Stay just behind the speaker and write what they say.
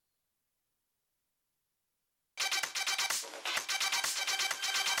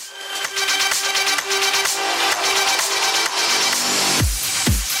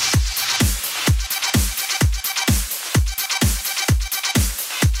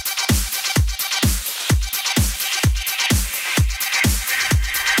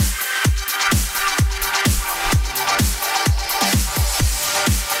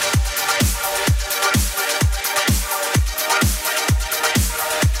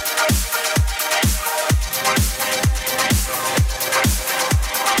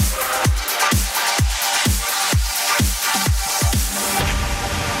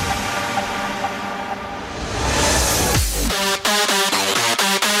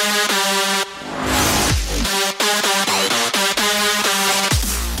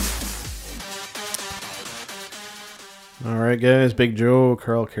guys? Big Joe,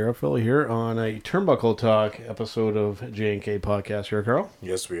 Carl Carafell here on a Turnbuckle Talk episode of J&K Podcast here, Carl.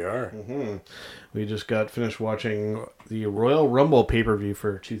 Yes, we are. We just got finished watching the Royal Rumble pay-per-view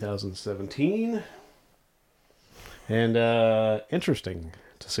for 2017. And interesting,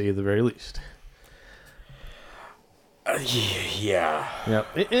 to say the very least. Yeah. Yeah,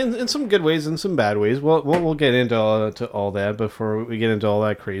 in some good ways and some bad ways. We'll get into all that. Before we get into all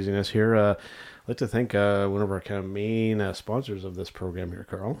that craziness here, I'd like to thank one of our kind of main sponsors of this program here,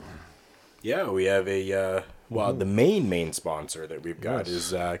 Carl. Yeah, we have the main sponsor that we've got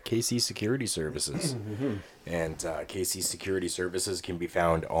is KC Security Services. And KC Security Services can be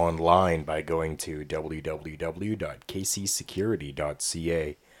found online by going to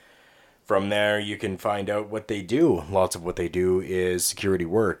www.kcsecurity.ca. From there, you can find out what they do. Lots of what they do is security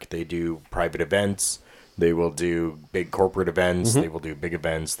work. They do private events. They will do big corporate events. They will do big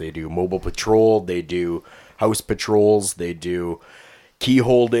events. They do mobile patrol. They do house patrols. They do key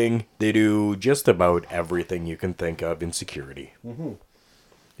holding. They do just about everything you can think of in security.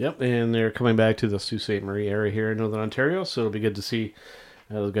 Yep, and they're coming back to the Sault Ste. Marie area here in Northern Ontario, so it'll be good to see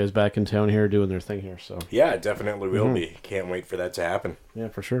those guys back in town here doing their thing here. So yeah, it definitely will be. Can't wait for that to happen. Yeah,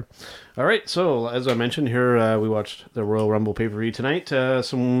 for sure. All right, so as I mentioned here, we watched the Royal Rumble pay-per-view tonight.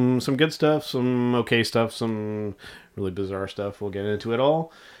 Some good stuff, some okay stuff, some really bizarre stuff. We'll get into it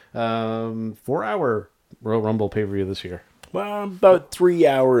all. 4-hour Royal Rumble pay-per-view this year. Well, about 3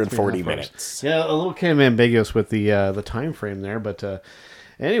 hour and 40 minutes. Yeah, a little kind of ambiguous with the time frame there, but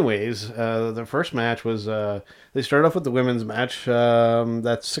anyways, the first match was they started off with the women's match,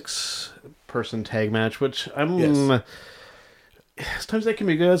 that 6-person tag match, which sometimes they can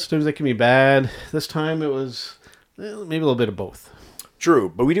be good, sometimes they can be bad. This time it was maybe a little bit of both.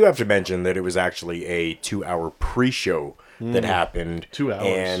 True, but we do have to mention that it was actually a 2-hour pre-show that happened. 2 hours.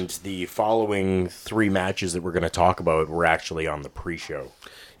 And the following 3 matches that we're going to talk about were actually on the pre-show.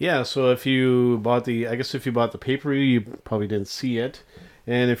 Yeah, so if you bought the pay-per-view, you probably didn't see it.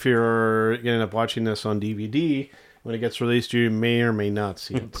 And if you're going to end up watching this on DVD, when it gets released, you may or may not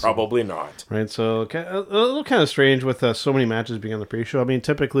see it. Probably not. Right, so a little kind of strange with so many matches being on the pre-show. I mean,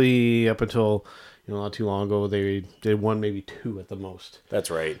 typically up until not too long ago, they did 1, maybe 2 at the most.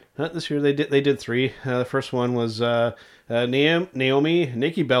 That's right. This year they did 3. The first one was Naomi,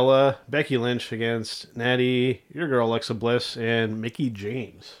 Nikki Bella, Becky Lynch against Natty, your girl Alexa Bliss, and Mickie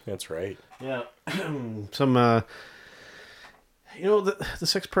James. That's right. Yeah, some the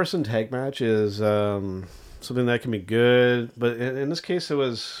 6-person tag match is something that can be good, but in this case it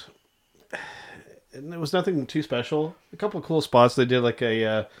was nothing too special. A couple of cool spots. They did like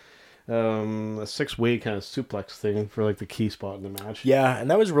a 6-way kind of suplex thing for like the key spot in the match. Yeah, and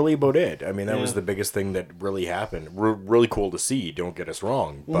that was really about it. I mean, that was the biggest thing that really happened. Really cool to see, don't get us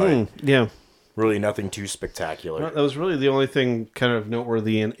wrong, but really nothing too spectacular. That was really the only thing kind of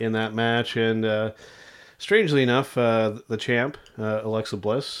noteworthy in that match, and strangely enough, the champ, Alexa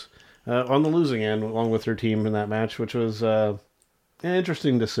Bliss, on the losing end, along with her team in that match, which was an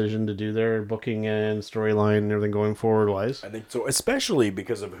interesting decision to do there, booking and storyline and everything going forward-wise. I think so, especially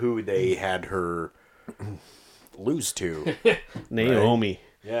because of who they had her lose to. Naomi.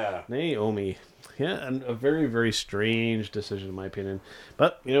 Right? Yeah. Naomi. Yeah, and a very, very strange decision in my opinion.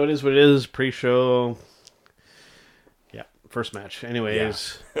 But, it is what it is, pre-show. Yeah, first match.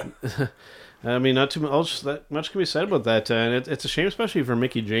 Anyways. Yeah. I mean, not too much can be said about that, and it's a shame, especially for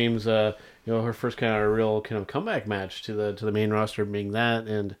Mickie James. Her first kind of real kind of comeback match to the main roster being that,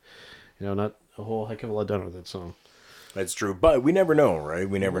 and not a whole heck of a lot done with it. So that's true, but we never know, right?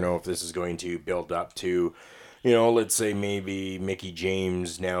 We never know if this is going to build up to, let's say maybe Mickie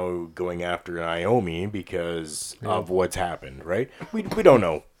James now going after Naomi because of what's happened, right? We don't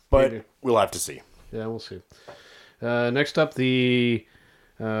know, but we'll have to see. Yeah, we'll see. Next up, the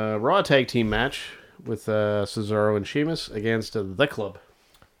Raw tag team match with Cesaro and Sheamus against The Club.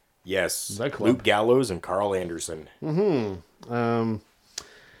 Yes, The Club. Luke Gallows and Carl Anderson. Them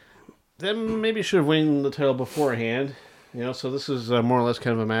maybe should have won the title beforehand. So this is more or less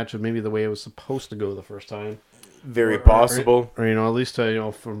kind of a match of maybe the way it was supposed to go the first time. Very possible. Or at least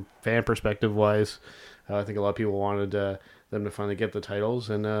from fan perspective wise, I think a lot of people wanted them to finally get the titles,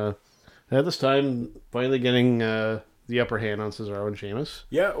 and at this time finally getting the upper hand on Cesaro and Sheamus.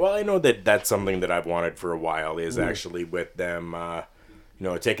 Yeah, well, I know that's something that I've wanted for a while, is actually with them,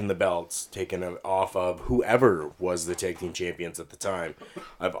 taking the belts, taking them off of whoever was the tag team champions at the time.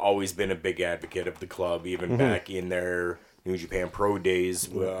 I've always been a big advocate of the club, even back in their New Japan Pro days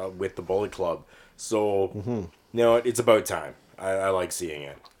with the Bullet Club. So, it's about time. I like seeing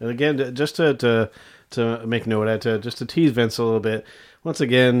it. And again, just to make note, just to tease Vince a little bit, once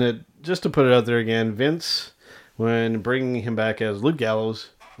again, just to put it out there again, Vince when bringing him back as Luke Gallows,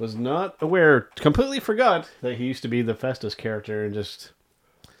 was not aware, completely forgot that he used to be the Festus character and just...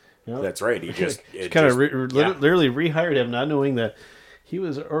 That's right. He just literally rehired him, not knowing that he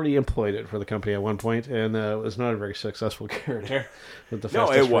was already employed for the company at one point, and was not a very successful character with the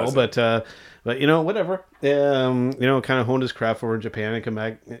Festus role. But whatever. Kind of honed his craft over in Japan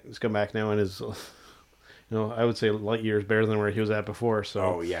and he's come back now and is, I would say light years better than where he was at before. So.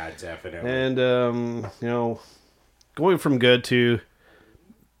 Oh yeah, definitely. And going from good to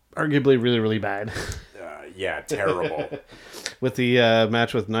arguably really, really bad. Yeah, terrible. With the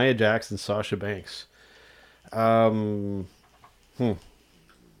match with Nia Jax and Sasha Banks. Not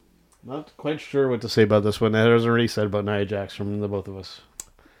quite sure what to say about this one. That was already said about Nia Jax from the both of us.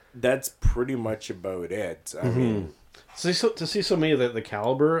 That's pretty much about it. I mean... To see so many of the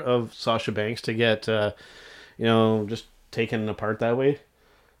caliber of Sasha Banks to get, just taken apart that way,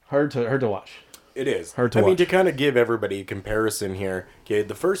 hard to watch. It is. Hard to watch. I mean, to kind of give everybody a comparison here, okay,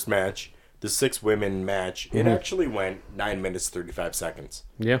 the first match... The 6-women match, it actually went 9 minutes, 35 seconds.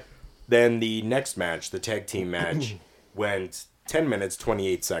 Yeah. Then the next match, the tag team match, went 10 minutes,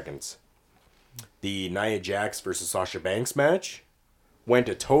 28 seconds. The Nia Jax versus Sasha Banks match went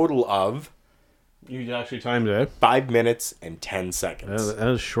a total of... You actually timed it. 5 minutes and 10 seconds. That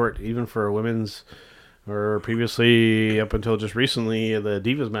is short, even for a women's, or previously, up until just recently, the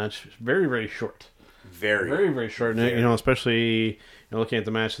Divas match, very, very short. Very, very short. And, especially... looking at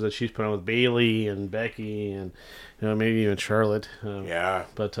the matches that she's put on with Bayley and Becky and maybe even Charlotte.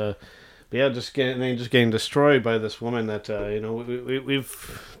 But just getting destroyed by this woman that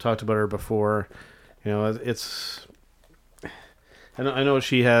we've talked about her before. It's I know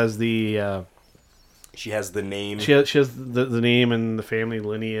she has the she has the name. She has the name and the family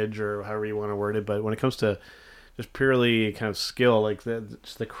lineage or however you want to word it. But when it comes to just purely kind of skill, like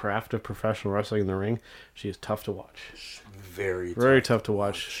just the craft of professional wrestling in the ring, she is tough to watch. Very tough to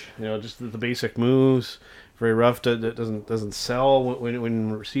watch. Just the basic moves, very rough. Doesn't sell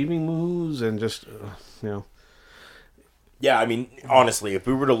when receiving moves, and just Yeah, I mean, honestly, if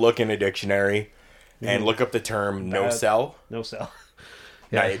we were to look in a dictionary and look up the term no sell.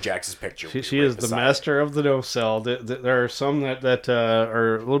 Nia Jax's picture. She is the master of the no sell. There are some that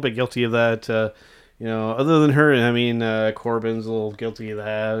are a little bit guilty of that. Other than her, I mean, Corbin's a little guilty of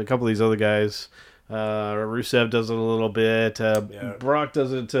that. A couple of these other guys. Rusev does it a little bit. Brock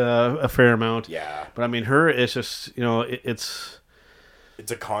does it a fair amount. Yeah. But I mean, her, it's just, it's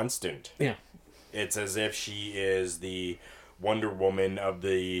a constant. Yeah. It's as if she is the Wonder Woman of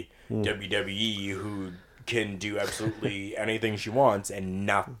the WWE who can do absolutely anything she wants and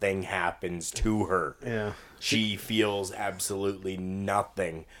nothing happens to her. Yeah. She feels absolutely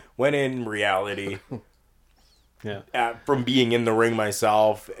nothing. When in reality... Yeah. From being in the ring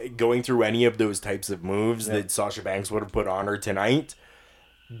myself, going through any of those types of moves that Sasha Banks would have put on her tonight,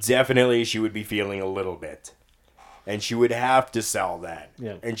 definitely she would be feeling a little bit. And she would have to sell that.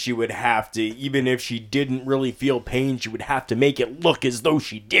 Yeah. And she would have to, even if she didn't really feel pain, she would have to make it look as though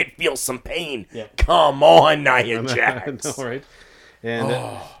she did feel some pain. Yeah. Come on, Nia Jax. I know, right?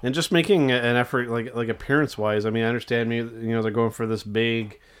 And just making an effort, like appearance wise. I mean, I understand they're going for this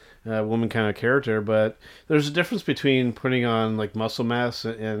big woman kind of character, but there's a difference between putting on like muscle mass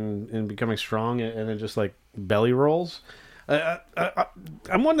and becoming strong and then just like belly rolls.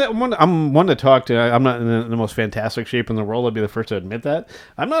 I'm one to talk to. I'm not in the most fantastic shape in the world. I'd be the first to admit that.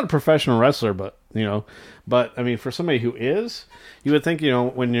 I'm not a professional wrestler, but I mean, for somebody who is, you would think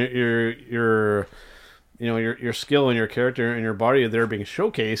when your skill and your character and your body are there being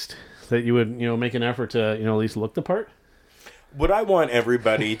showcased, that you would make an effort to at least look the part. What I want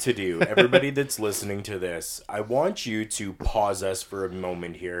everybody to do, everybody that's listening to this, I want you to pause us for a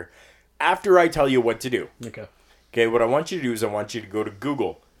moment here after I tell you what to do. Okay, what I want you to do is I want you to go to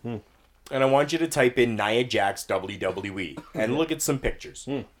Google and I want you to type in Nia Jax WWE and look at some pictures.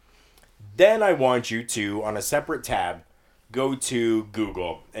 Then I want you to, on a separate tab, go to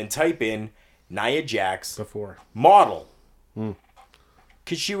Google and type in Nia Jax before model.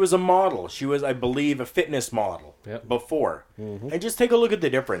 Because she was a model. She was, I believe, a fitness model before. And just take a look at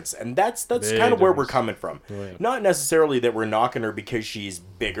the difference. And that's kind of where we're coming from. Oh, yeah. Not necessarily that we're knocking her because she's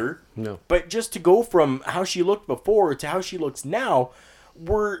bigger. No. But just to go from how she looked before to how she looks now,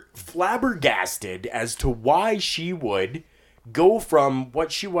 we're flabbergasted as to why she would go from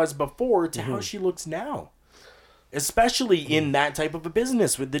what she was before to how she looks now. Especially in that type of a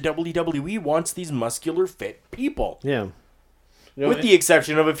business with the WWE wants these muscular, fit people. Yeah. With the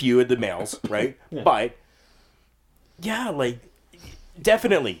exception of a few of the males, right? Yeah. But, yeah,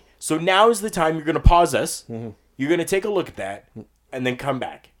 definitely. So now is the time you're going to pause us. You're going to take a look at that and then come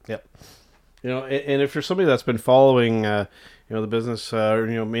back. Yep. And if you're somebody that's been following, the business,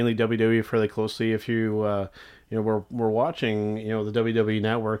 mainly WWE fairly closely, if you, we're watching, the WWE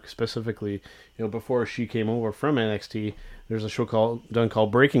Network specifically, before she came over from NXT, there's a show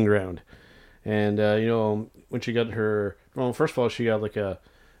called Breaking Ground, and when she got first of all, she got like an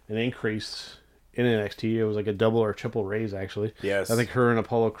increase in NXT. It was like a double or triple raise actually. Yes, I think her and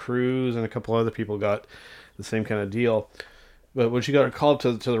Apollo Crews and a couple other people got the same kind of deal. But when she got called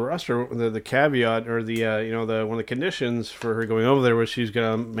to the roster, the caveat or the one of the conditions for her going over there was she's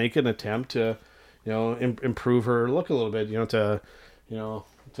gonna make an attempt to, improve her look a little bit, to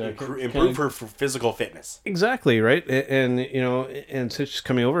improve her physical fitness. Exactly, right. And since she's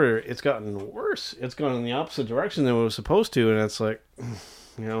coming over, it's gotten worse. It's gone in the opposite direction than it was supposed to, and it's like,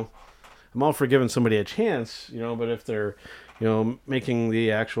 I'm all for giving somebody a chance, but if they're, making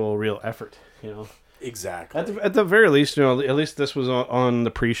the actual real effort, Exactly. At the very least, at least this was on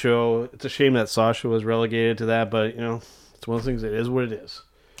the pre-show. It's a shame that Sasha was relegated to that, but it's one of the things. It is what it is.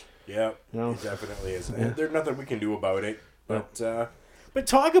 Yeah, it definitely is. Yeah. There's nothing we can do about it, but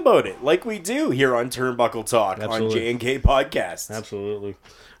talk about it like we do here on Turnbuckle Talk. Absolutely. On J&K Podcast. Absolutely.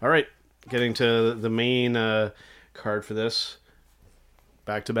 All right, getting to the main card for this,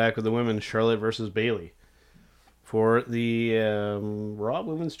 back to back with the women, Charlotte versus Bayley for the Raw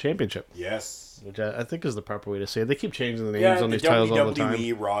Women's Championship. Yes. Which I think is the proper way to say it. They keep changing the names on these titles all the time.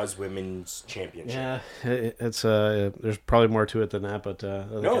 WWE Raw's Women's Championship. Yeah, it's there's probably more to it than that, but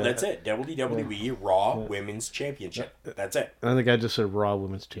no, that's it. WWE Raw Women's Championship. That's it. I think I just said Raw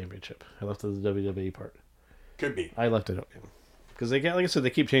Women's Championship. I left the WWE part. Could be. I left it out because like I said, they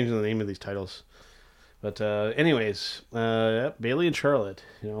keep changing the name of these titles. But anyways, Bayley and Charlotte.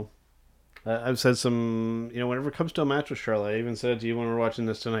 I've said some. Whenever it comes to a match with Charlotte, I even said it to you when we were watching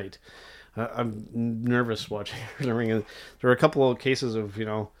this tonight. I'm nervous watching her in the ring. There are a couple of cases of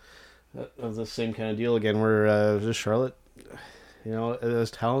of the same kind of deal again, where just Charlotte, as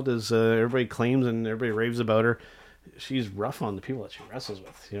talented as everybody claims and everybody raves about her, she's rough on the people that she wrestles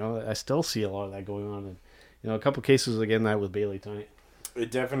with. I still see a lot of that going on, and a couple cases again that with Bayley tonight.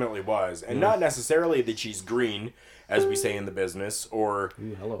 It definitely was, and not necessarily that she's green, as we say in the business, or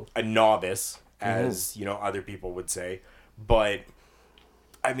a novice, as other people would say, but.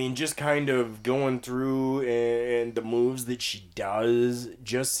 I mean, just kind of going through and the moves that she does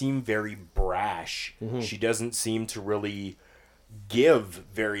just seem very brash. Mm-hmm. She doesn't seem to really give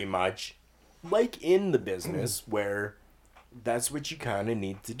very much, like in the business, where that's what you kind of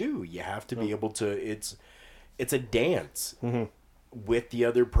need to do. You have to be able to, it's a dance with the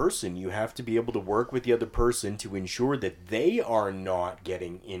other person. You have to be able to work with the other person to ensure that they are not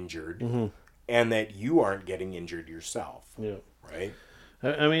getting injured and that you aren't getting injured yourself. Yeah. Right?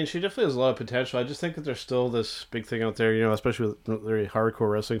 I mean, she definitely has a lot of potential. I just think that there's still this big thing out there, especially with very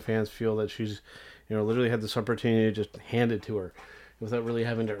hardcore wrestling fans, feel that she's, literally had this opportunity to just hand it to her without really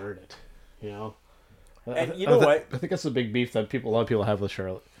having to earn it, And you know what? I think that's the big beef that a lot of people have with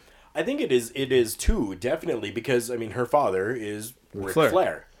Charlotte. I think it is too, definitely, because, I mean, her father is Ric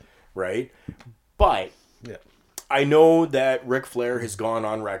Flair, right? But I know that Ric Flair has gone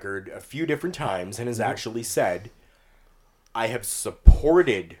on record a few different times and has actually said, I have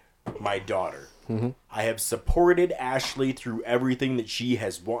supported my daughter. Mm-hmm. I have supported Ashley through everything that she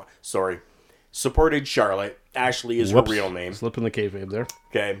has supported Charlotte. Ashley is her real name. Slipping the kayfabe there.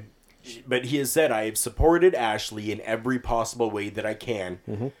 Okay. But he has said, I have supported Ashley in every possible way that I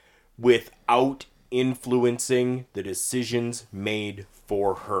can without influencing the decisions made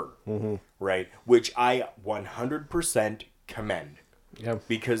for her. Mm-hmm. Right? Which I 100% commend. Yeah.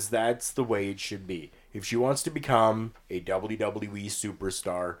 Because that's the way it should be. If she wants to become a WWE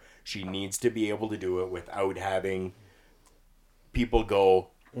superstar, she needs to be able to do it without having people go,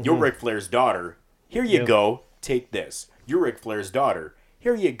 you're Ric Flair's daughter. Here you go. Take this. You're Ric Flair's daughter.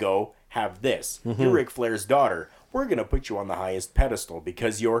 Here you go. Have this. You're Ric Flair's daughter. We're going to put you on the highest pedestal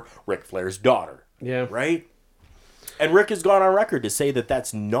because you're Ric Flair's daughter. Yeah. Right? And Rick has gone on record to say that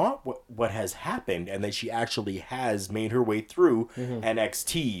that's not what has happened and that she actually has made her way through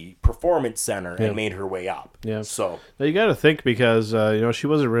NXT Performance Center and made her way up. Yeah. So now you got to think because, she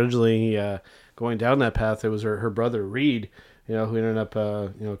wasn't originally going down that path. It was her brother, Reed, who ended up,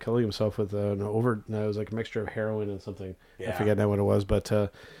 killing himself with it was like a mixture of heroin and something. Yeah. I forget now what it was, but,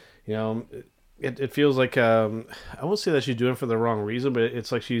 it feels like, I won't say that she's doing it for the wrong reason, but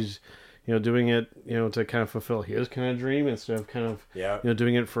it's like she's, doing it, to kind of fulfill his kind of dream instead of kind of,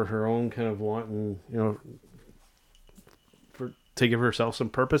 doing it for her own kind of want and, to give herself some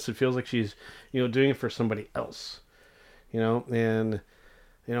purpose. It feels like she's, doing it for somebody else, and,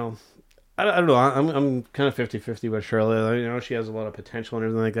 I don't know. I'm kind of 50-50 with Charlotte. You know, she has a lot of potential and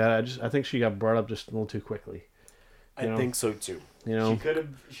everything like that. I think she got brought up just a little too quickly. I think so too. You know,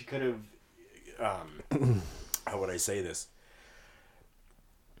 she could have. How would I say this?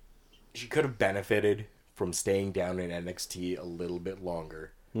 She could have benefited from staying down in NXT a little bit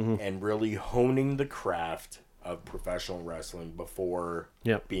longer and really honing the craft of professional wrestling before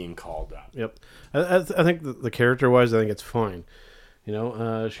being called up. Yep. I think the character wise, I think it's fine. You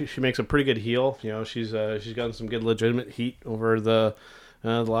know, she makes a pretty good heel. You know, she's gotten some good legitimate heat over the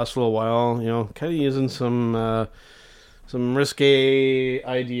last little while. You know, kind of using some risque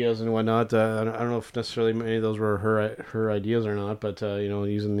ideas and whatnot. I don't know if necessarily many of those were her ideas or not, but you know,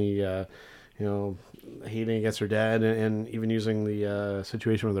 using the hating against her dad and even using the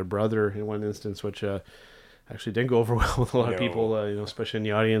situation with her brother in one instance, which actually didn't go over well with a lot of people. You know, especially in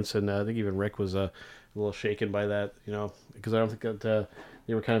the audience, and I think even Rick was a little shaken by that. You know, because I don't think that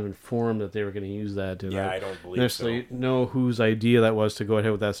they were kind of informed that they were going to use that. And I don't believe necessarily know whose idea that was to go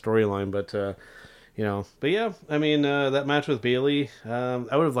ahead with that storyline, but. You know, but yeah, I mean, that match with Bayley, I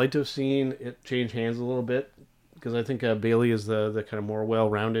would have liked to have seen it change hands a little bit, because I think Bayley is the kind of more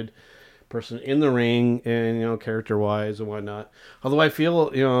well-rounded person in the ring, and, you know, character-wise and whatnot. Although I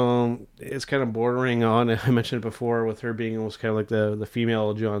feel, you know, it's kind of bordering on, I mentioned it before, with her being almost kind of like the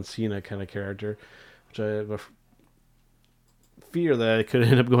female John Cena kind of character, which I have a fear that it could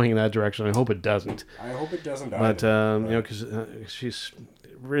end up going in that direction. I hope it doesn't. I hope it doesn't. But, you know, because she's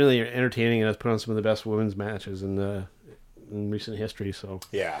really entertaining and has put on some of the best women's matches in recent history. So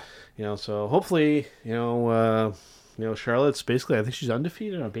yeah, you know, so hopefully, you know, Charlotte's basically, I think she's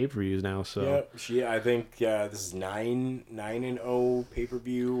undefeated on pay-per-views now. So I think this is 9-0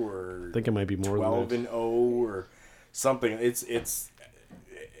 pay-per-view, or I think it might be more 12-0 or something. It's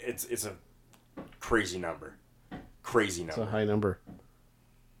a crazy number. It's a high number.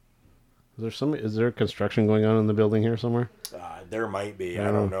 Is there construction going on in the building here somewhere? There might be.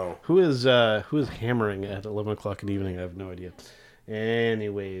 I don't know. Who is hammering at 11 o'clock in the evening? I have no idea.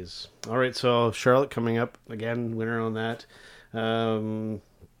 Anyways, all right. So Charlotte coming up again, winner on that.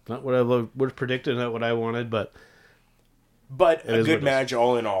 Not what I would have predicted, not what I wanted, but a good match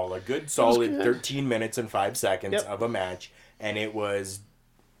all in all. A good solid 13 minutes and 5 seconds of a match, and it wasn't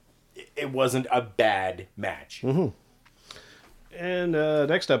a bad match. Mm-hmm. And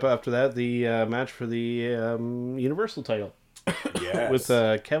next up after that, the match for the Universal title. Yes.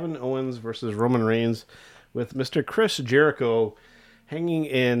 With Kevin Owens versus Roman Reigns, with Mr. Chris Jericho hanging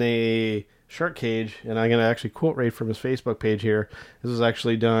in a shark cage. And I'm going to actually quote right from his Facebook page here. This was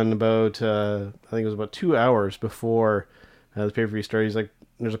actually done about, I think it was about 2 hours before the pay-per-view started. He's like,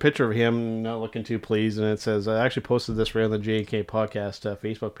 there's a picture of him not looking too pleased, and it says, I actually posted this right on the J&K podcast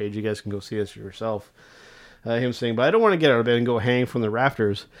Facebook page. You guys can go see this yourself. Him saying, but I don't want to get out of bed and go hang from the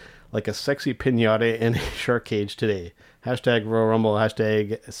rafters like a sexy pinata in a shark cage today. Hashtag Royal Rumble,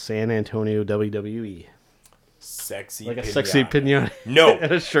 hashtag San Antonio WWE. Sexy like pinata. A sexy pinata No.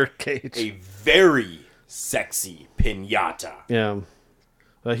 in a shark cage. A very sexy pinata. Yeah.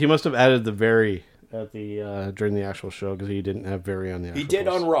 He must have added the very at the during the actual show, because he didn't have very on the actual He did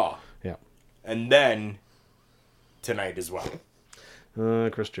post. on Raw. Yeah. And then tonight as well.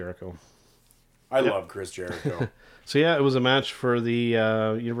 Chris Jericho. I love Chris Jericho. So yeah, it was a match for the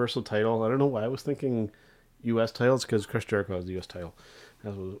Universal title. I don't know why I was thinking U.S. titles, because Chris Jericho has the U.S. title.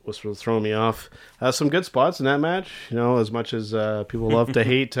 That was sort of throwing me off. Some good spots in that match. You know, as much as people love to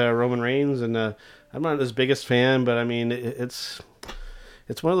hate Roman Reigns, and I'm not his biggest fan, but I mean, it's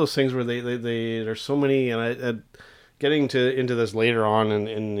one of those things where they there's so many, and I getting into this later on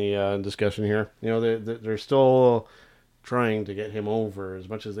in the discussion here. You know, they're still trying to get him over as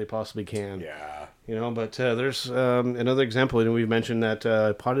much as they possibly can. Yeah. You know, but there's another example. You know, we've mentioned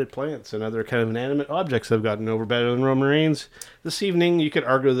that potted plants and other kind of inanimate objects have gotten over better than Roman Reigns. This evening, you could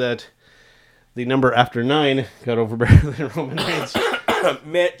argue that the number after 9 got over better than Roman Reigns.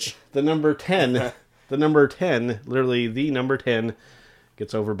 Mitch. The number 10, literally the number 10,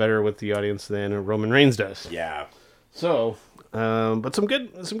 gets over better with the audience than Roman Reigns does. Yeah. So, but some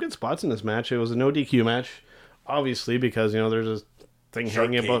good spots in this match. It was a no DQ match, obviously, because, you know, there's a thing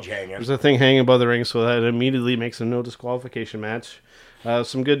there's a thing hanging above the ring, so that immediately makes a no disqualification match.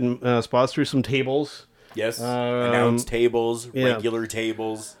 Some good spots through some tables. Yes. Announced tables, regular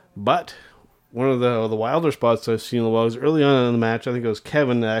tables. But one of the wilder spots I've seen in a while was early on in the match. I think it was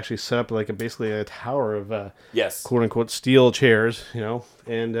Kevin that actually set up like basically a tower of quote unquote steel chairs, you know,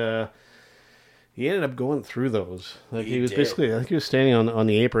 and he ended up going through those. Like he was basically, I think he was standing on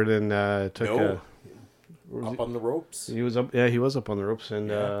the apron and took up on the ropes. He was up. Yeah, he was up on the ropes, and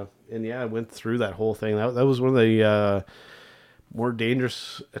went through that whole thing. That was one of the more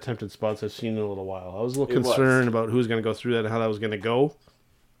dangerous attempted spots I've seen in a little while. I was a little concerned about who was going to go through that and how that was going to go.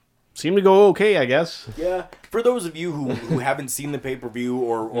 Seemed to go okay, I guess. Yeah. For those of you who haven't seen the pay-per-view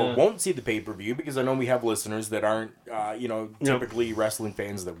or won't see the pay-per-view, because I know we have listeners that aren't, typically wrestling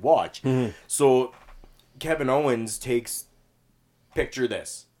fans that watch. Mm-hmm. So, Kevin Owens takes, picture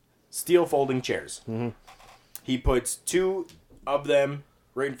this, steel folding chairs. Mm-hmm. He puts 2 of them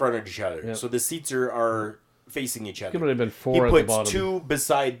right in front of each other. Yep. So the seats are facing each other. It would have been 4 he at the puts bottom. 2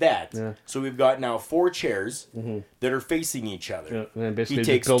 beside that. Yeah. So we've got now 4 chairs that are facing each other. Yeah, and then basically He just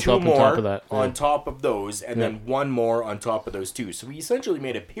takes built 2 up more on top of that. on top of those, and then 1 more on top of those 2. So he essentially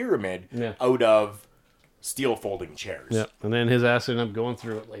made a pyramid out of steel folding chairs. Yeah, and then his ass ended up going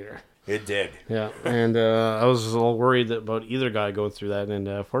through it later. It did. Yeah, and I was a little worried about either guy going through that,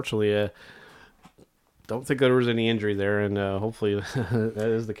 and fortunately, don't think there was any injury there, and hopefully that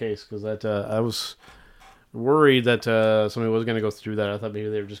is the case, because that I was worried that somebody was going to go through that. I thought maybe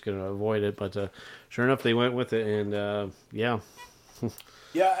they were just going to avoid it, but sure enough, they went with it, and yeah.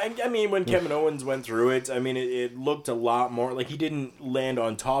 Yeah, I mean, when Kevin Owens went through it, I mean, it looked a lot more like he didn't land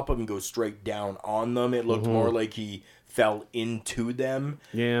on top of them and go straight down on them. It looked more like he fell into them.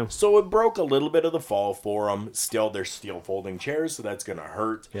 Yeah. So it broke a little bit of the fall for him. Still, they're steel folding chairs, so that's going to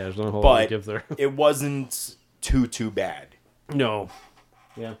hurt. Yeah, there's not a whole lot to give there. It wasn't too bad. No.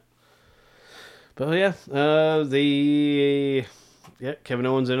 Yeah. But yeah, Kevin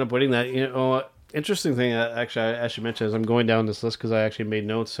Owens ended up winning that. You know, interesting thing, actually, I should mention as I'm going down this list, because I actually made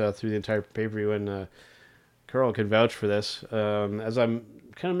notes through the entire pay-per-view, and Carl could vouch for this. As I'm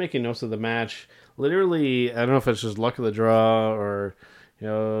kind of making notes of the match, literally, I don't know if it's just luck of the draw or,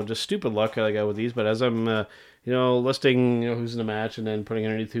 just stupid luck like I got with these, but as I'm, listing, who's in the match and then putting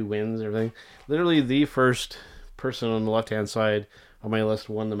underneath who wins and everything, literally the first person on the left-hand side on my list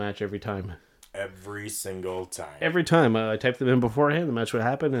won the match every time. Every single time. Every time. I typed them in beforehand, the match would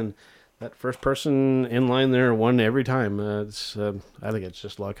happen, and that first person in line there won every time. I think it's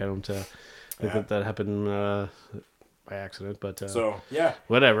just luck. I don't think that happened by accident, but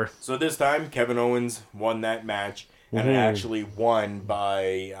whatever. So this time, Kevin Owens won that match, and it actually won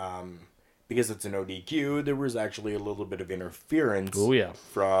by, because it's an ODQ, there was actually a little bit of interference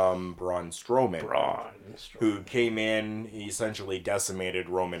from Braun Strowman, who came in, he essentially decimated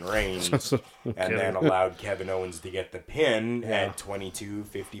Roman Reigns, and then allowed Kevin Owens to get the pin at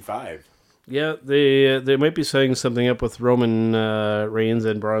 22:55. Yeah, they might be setting something up with Roman Reigns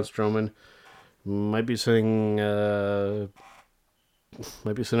and Braun Strowman. Might be setting up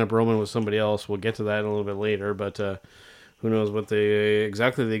Roman with somebody else. We'll get to that a little bit later, but who knows what they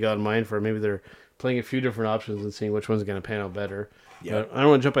got in mind for? Maybe they're playing a few different options and seeing which one's going to pan out better. Yeah, I don't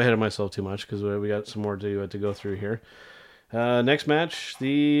want to jump ahead of myself too much, because we got some more to go through here. Next match,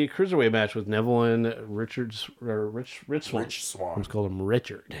 the Cruiserweight match with Neville and Rich Swann. Rich Swann. Let's call him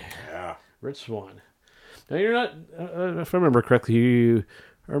Richard. Yeah. Rich Swann. Now, you're not, if I remember correctly, you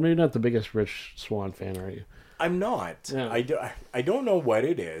are maybe not the biggest Rich Swann fan, are you? I'm not. Yeah. I don't know what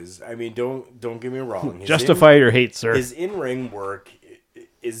it is. I mean, don't get me wrong. Justify your hate, sir. His in-ring work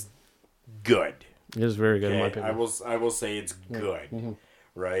is good. It is very good, in my opinion. I will say it's good.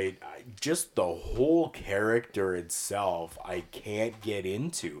 Right? Just the whole character itself, I can't get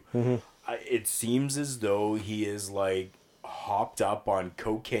into. It seems as though he is like hopped up on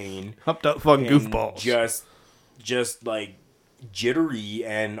cocaine, hopped up on goofballs, just like jittery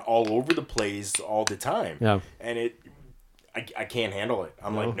and all over the place all the time. Yeah, and I can't handle it.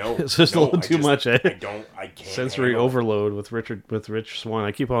 I'm like, no, it's just a little too much. I can't. Sensory overload with Rich Swann.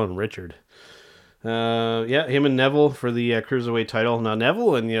 I keep calling him Richard. Him and Neville for the Cruiserweight title. Now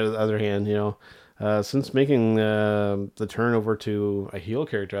Neville, on the other hand, since making the turn over to a heel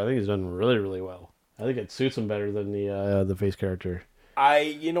character, I think he's done really, really well. I think it suits him better than the face character.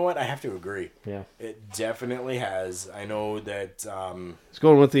 You know what? I have to agree. Yeah, it definitely has. I know that he's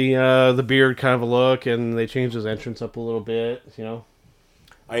going with the beard kind of a look, and they changed his entrance up a little bit.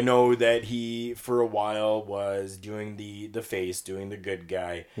 I know that he, for a while, was doing the face, doing the good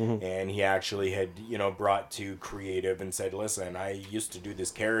guy, and he actually had, brought to creative and said, listen, I used to do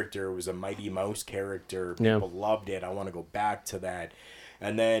this character. It was a Mighty Mouse character. People loved it. I want to go back to that.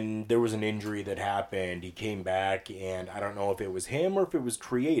 And then there was an injury that happened. He came back, and I don't know if it was him or if it was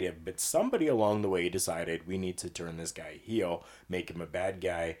creative, but somebody along the way decided we need to turn this guy heel, make him a bad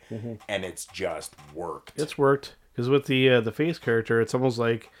guy, and it's just worked. It's worked. Because with the face character, it's almost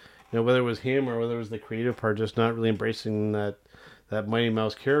like, whether it was him or whether it was the creative part, just not really embracing that Mighty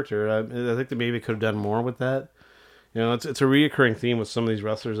Mouse character. I think they maybe could have done more with that. It's a reoccurring theme with some of these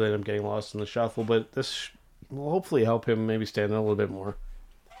wrestlers that end up getting lost in the shuffle, but this will hopefully help him maybe stand out a little bit more.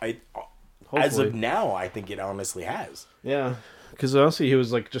 As of now, I think it honestly has. Yeah. because honestly, he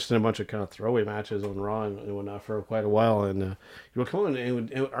was like just in a bunch of kind of throwaway matches on Raw and whatnot for quite a while, and he would come in and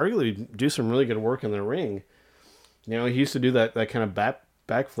would arguably do some really good work in the ring. You know, he used to do that kind of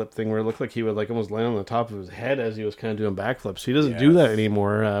backflip thing where it looked like he would like almost land on the top of his head as he was kind of doing backflips. He doesn't do that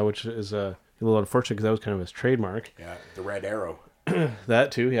anymore, which is a little unfortunate because that was kind of his trademark. Yeah, the red arrow.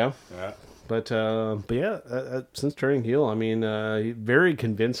 That too, yeah. Yeah. But yeah, since turning heel, I mean, very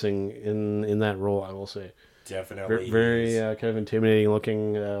convincing in that role, I will say. Definitely. Very kind of intimidating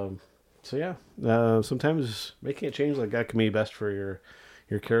looking. So yeah, sometimes making a change like that can be best for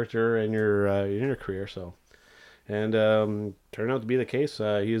your character and your career. So, and turned out to be the case.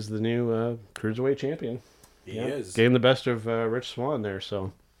 He is the new cruiserweight champion. He is getting the best of Rich Swann there.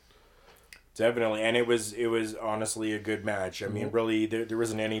 So. Definitely, and it was honestly a good match. I mean, really, there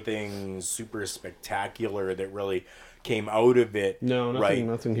wasn't anything super spectacular that really came out of it. No,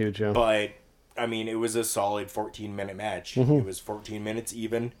 nothing huge. Yeah. But I mean, it was a solid 14-minute match. Mm-hmm. It was 14 minutes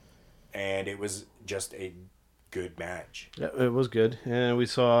even, and it was just a good match. Yeah, it was good, and we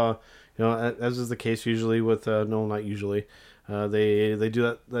saw, you know, as is the case usually with no, not usually, they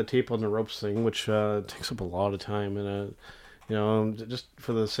do that tape on the ropes thing, which takes up a lot of time and. You know, just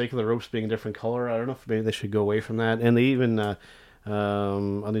for the sake of the ropes being a different color, I don't know if maybe they should go away from that. And they even,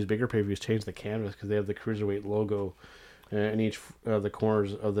 on these bigger pay-per-views, change the canvas because they have the Cruiserweight logo in each the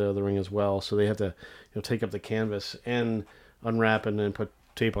corners of the ring as well. So they have to, take up the canvas and unwrap and then put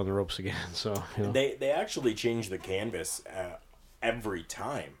tape on the ropes again. So, They actually change the canvas every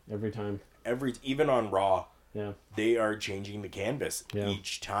time. Even on Raw. Yeah, they are changing the canvas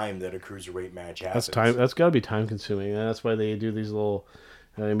each time that a cruiserweight match happens. That's got to be time consuming. That's why they do these little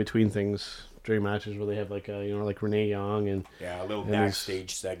in between things during matches where they have like like Renee Young and a little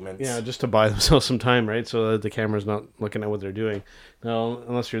backstage segments. Yeah, just to buy themselves some time, right? So that the camera's not looking at what they're doing. Now,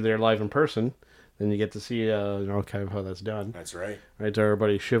 unless you're there live in person, then you get to see kind of how that's done. That's right. Right, our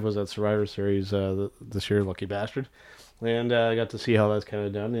buddy Shiv was at Survivor Series this year, lucky bastard. And I got to see how that's kind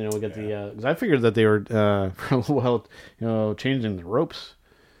of done. We got because I figured that they were for a little while, changing the ropes.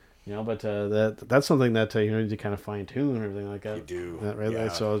 But that's something that you need to kind of fine tune and everything like that. You do, right? Yeah.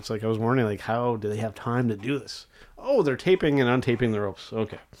 So it's like I was wondering, like, how do they have time to do this? Oh, they're taping and untaping the ropes.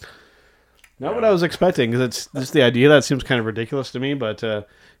 Okay, not what I was expecting because it's just the idea that seems kind of ridiculous to me. But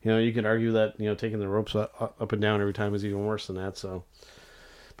you could argue that taking the ropes up and down every time is even worse than that. So.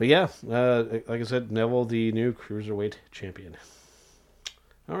 But yeah, like I said, Neville, the new Cruiserweight champion.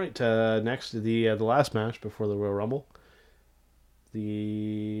 All right, next, the last match before the Royal Rumble.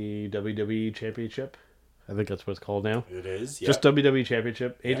 The WWE Championship. I think that's what it's called now. It is, Just WWE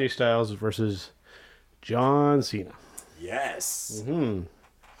Championship. AJ Styles versus John Cena. Yes. Mm-hmm.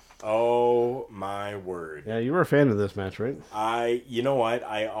 Oh, my word. Yeah, you were a fan of this match, right? You know what?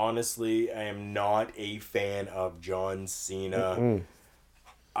 I am not a fan of John Cena. Mm-mm.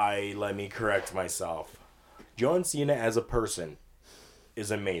 Let me correct myself. John Cena as a person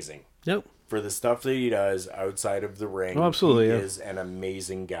is amazing. Yep. For the stuff that he does outside of the ring, absolutely, he is an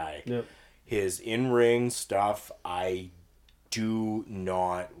amazing guy. Yep. His in-ring stuff, I do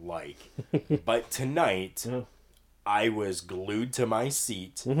not like. But tonight, I was glued to my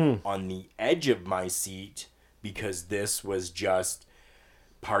seat, on the edge of my seat, because this was just,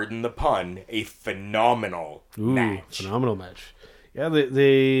 pardon the pun, a phenomenal match. Phenomenal match. Yeah,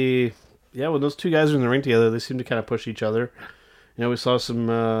 when those two guys are in the ring together, they seem to kind of push each other. We saw some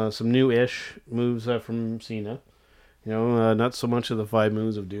new-ish moves from Cena. Not so much of the 5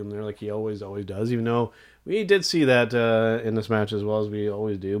 moves of Doom there like he always does, even though we did see that in this match as well as we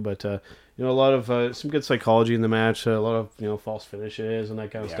always do. But, a lot of some good psychology in the match, a lot of false finishes and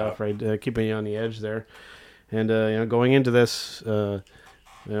that kind of stuff, right? Keeping you on the edge there. And, going into this,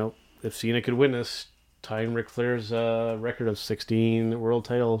 if Cena could win this, tying Ric Flair's record of 16 world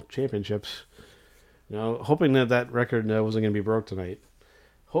title championships. Hoping that record wasn't going to be broke tonight.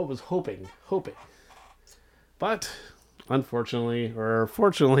 Hoping. But, unfortunately, or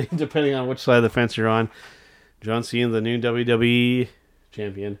fortunately, depending on which side of the fence you're on, John Cena, the new WWE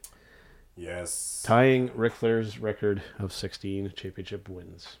champion. Yes. Tying Ric Flair's record of 16 championship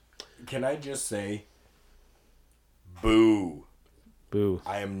wins. Can I just say, boo. Boo.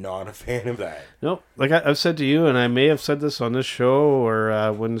 I am not a fan of that. Nope. Like I've said to you, and I may have said this on this show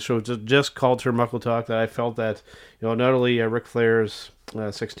or when the show just called Turnbuckle Talk, that I felt that, not only Ric Flair's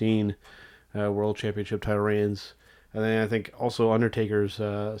 16 World Championship title reigns, and then I think also Undertaker's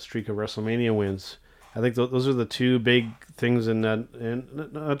streak of WrestleMania wins. I think those are the two big things in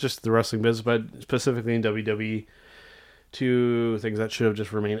not just the wrestling business, but specifically in WWE, two things that should have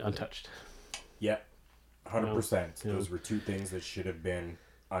just remained untouched. Yeah. 100%. Those were two things that should have been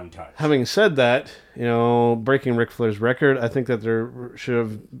untouched. Having said that, breaking Ric Flair's record, I think that there should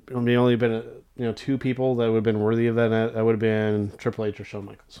have only been two people that would have been worthy of that. That would have been Triple H or Shawn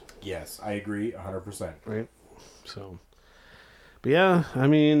Michaels. Yes, I agree 100%. Right. So, but yeah, I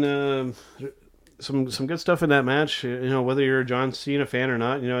mean, some good stuff in that match. Whether you're a John Cena fan or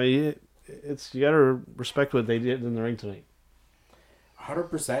not, you gotta respect what they did in the ring tonight.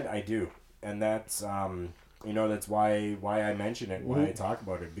 100%, I do, and that's that's why I mention it when I talk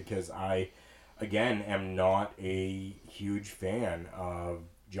about it, because I, again, am not a huge fan of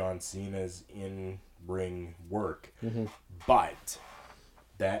John Cena's in-ring work, but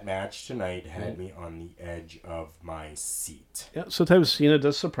that match tonight had me on the edge of my seat. Yeah, sometimes Cena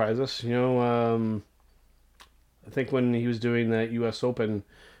does surprise us. I think when he was doing that U.S. Open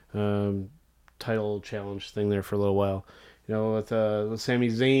title challenge thing there for a little while, with Sami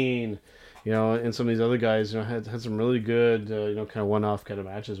Zayn, and some of these other guys, had some really good, kind of one-off kind of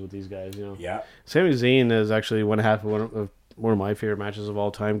matches with these guys. Yeah. Sami Zayn is actually one half of one of my favorite matches of all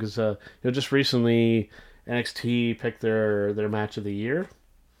time because, just recently NXT picked their match of the year.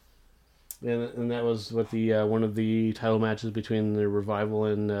 And that was with the one of the title matches between the Revival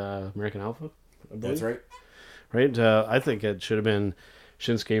and American Alpha. That's right. Right? I think it should have been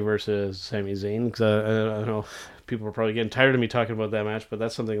Shinsuke versus Sami Zayn. Because I know people are probably getting tired of me talking about that match, but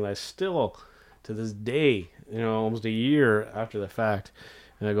that's something that I still, to this day, almost a year after the fact,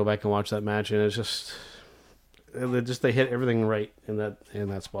 and I go back and watch that match, and it's just they hit everything right in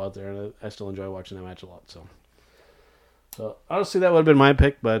that spot there, and I still enjoy watching that match a lot. So honestly, that would have been my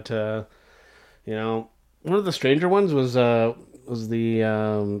pick, but. One of the stranger ones was the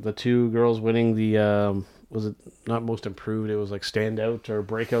two girls winning the was it not most improved? It was like standout or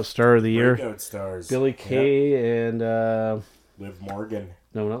breakout star of the year. Breakout stars. Billie Kay and Liv Morgan.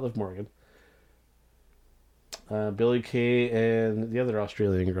 No, not Liv Morgan. Billie Kay and the other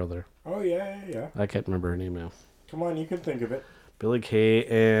Australian girl there. Oh yeah. I can't remember her name now. Come on, you can think of it. Billie Kay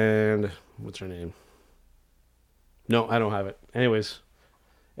and what's her name? No, I don't have it. Anyways.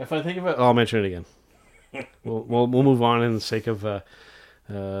 If I think of it, I'll mention it again. We'll move on in the sake of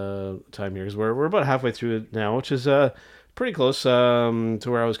time here, because we're about halfway through it now, which is pretty close to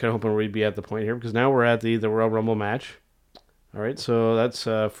where I was kind of hoping we'd be at the point here, because now we're at the Royal Rumble match. All right, so that's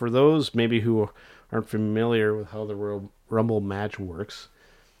for those maybe who aren't familiar with how the Royal Rumble match works.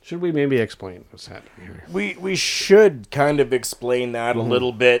 Should we maybe explain what's happening here? We should kind of explain that a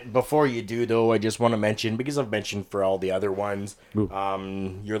little bit. Before you do, though, I just want to mention, because I've mentioned for all the other ones,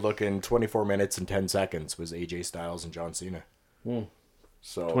 you're looking 24 minutes and 10 seconds was AJ Styles and John Cena.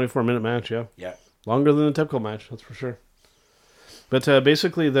 So 24-minute match, yeah. Yeah. Longer than a typical match, that's for sure. But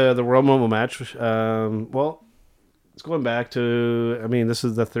basically, the Royal Rumble match, it's going back to, this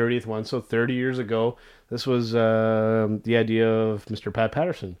is the 30th one, so 30 years ago, this was the idea of Mr. Pat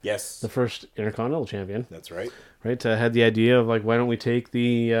Patterson. Yes. The first Intercontinental Champion. That's right. Right, had the idea of, why don't we take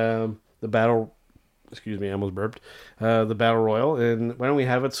the battle, excuse me, I almost burped, the Battle Royal, and why don't we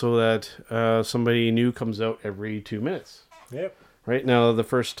have it so that somebody new comes out every 2 minutes? Yep. Right, now, the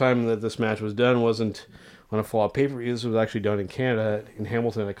first time that this match was done wasn't on a full-out pay-per-view. This was actually done in Canada, in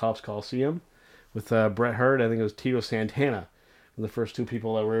Hamilton at Cops Coliseum, with Bret Hart. I think it was Tito Santana, the first two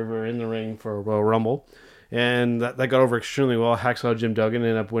people that were ever in the ring for a Royal Rumble. And that got over extremely well. Hacksaw Jim Duggan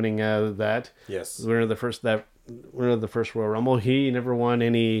ended up winning that. Yes. Winner of the first Royal Rumble. He never won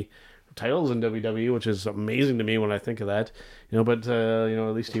any titles in WWE, which is amazing to me when I think of that. But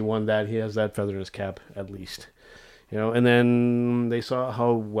at least he won that. He has that feather in his cap, at least. And then they saw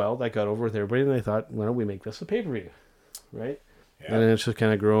how well that got over with everybody, and they thought, why don't we make this a pay-per-view, right? Yeah. And then it's just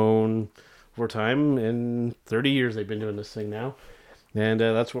kind of grown over time. In 30 years, they've been doing this thing now. And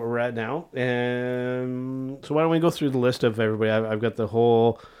that's where we're at now. And so why don't we go through the list of everybody? I've got the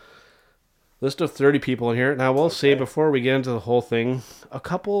whole list of 30 people in here. Now, I will say before we get into the whole thing, a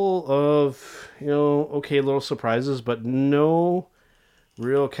couple of, okay little surprises, but no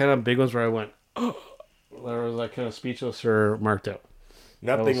real kind of big ones where I went, oh, or was like kind of speechless or marked out.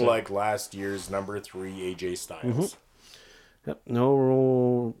 Nothing like last year's number 3 AJ Styles. Mm-hmm. Yep,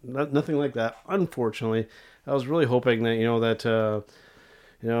 nothing like that. Unfortunately, I was really hoping that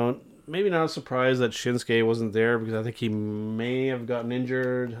maybe not a surprise that Shinsuke wasn't there, because I think he may have gotten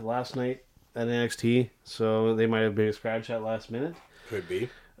injured last night at NXT, so they might have been scratched at last minute. Could be.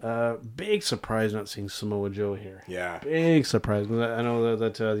 Big surprise not seeing Samoa Joe here. Yeah. Big surprise. I know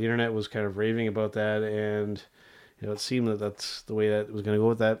that the internet was kind of raving about that, and it seemed that that's the way that it was going to go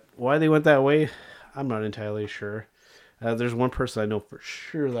with that. Why they went that way, I'm not entirely sure. There's one person I know for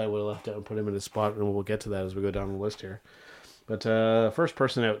sure that I would have left out and put him in his spot, and we'll get to that as we go down the list here. But first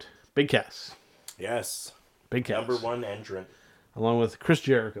person out, Big Cass. Yes. Big Cass. Number 1 entrant. along with Chris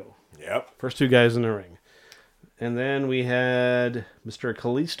Jericho. Yep. First two guys in the ring. And then we had Mr.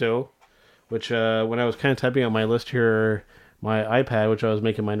 Kalisto, which when I was kind of typing out my list here, my iPad, which I was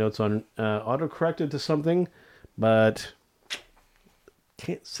making my notes on, auto-corrected to something, but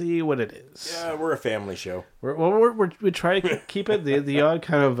can't see what it is. Yeah, we're a family show. We try to keep it. The odd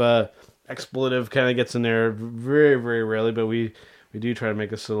kind of expletive kind of gets in there very, very rarely, but we do try to make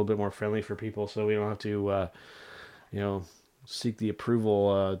this a little bit more friendly for people so we don't have to, seek the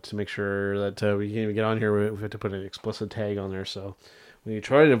approval to make sure that we can even get on here. We have to put an explicit tag on there, so we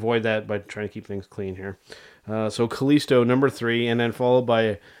try to avoid that by trying to keep things clean here. So Kalisto, number 3, and then followed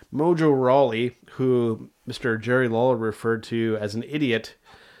by Mojo Rawley, who Mr. Jerry Lawler referred to as an idiot,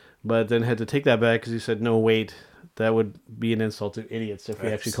 but then had to take that back because he said, no, wait, that would be an insult to idiots if we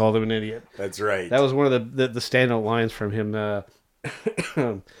actually called him an idiot. That's right. That was one of the standout lines from him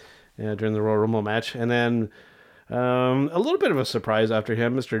during the Royal Rumble match. And then a little bit of a surprise after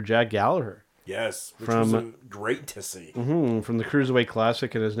him, Mr. Jack Gallagher. Yes, which was great to see. From the Cruiserweight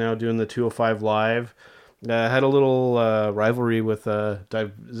Classic and is now doing the 205 Live. Had a little rivalry with,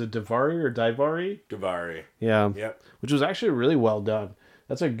 is it Daivari or Daivari? Daivari. Yeah. Yep. Which was actually really well done.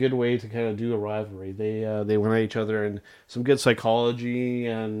 That's a good way to kind of do a rivalry. They went at each other and some good psychology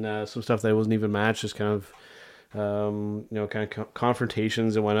and some stuff that wasn't even matched, just kind of, kind of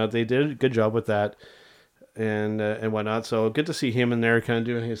confrontations and whatnot. They did a good job with that and whatnot. So good to see him in there kind of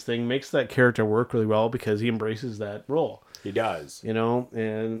doing his thing. Makes that character work really well because he embraces that role. He does.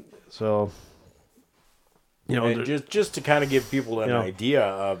 And so... and just to kind of give people an idea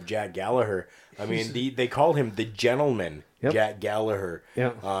of Jack Gallagher, I mean, they call him the gentleman, Jack Gallagher.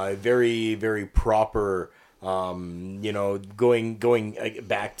 Yeah. Very, very proper, going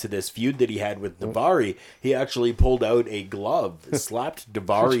back to this feud that he had with Daivari, he actually pulled out a glove, slapped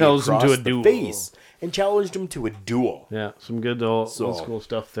Daivari across the face, and challenged him to a duel. Yeah, some good old school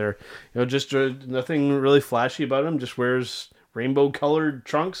stuff there. Just nothing really flashy about him, just wears rainbow-colored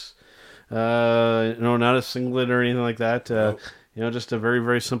trunks. Not a singlet or anything like that. Just a very,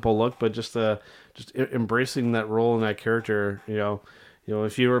 very simple look, but just embracing that role and that character.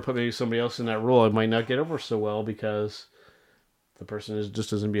 If you were putting somebody else in that role, it might not get over so well because the person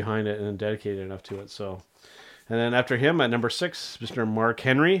just isn't behind it and dedicated enough to it. So, and then after him at number 6, Mr. Mark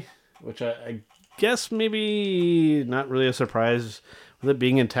Henry, which I guess maybe not really a surprise with it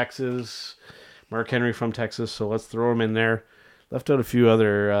being in Texas. Mark Henry from Texas, so let's throw him in there. Left out a few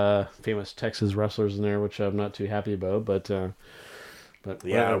other famous Texas wrestlers in there, which I'm not too happy about. But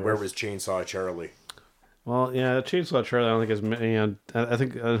yeah, where was Chainsaw Charlie? Well, yeah, Chainsaw Charlie. I don't think is. I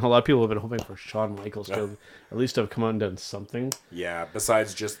think a lot of people have been hoping for Shawn Michaels to at least have come out and done something. Yeah,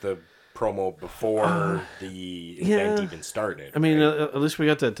 besides just the promo before the event even started. I mean, at least we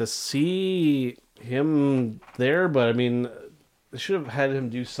got to see him there. But I mean, they should have had him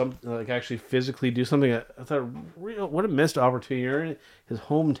do something, like actually physically do something. I thought, what a missed opportunity. You're in his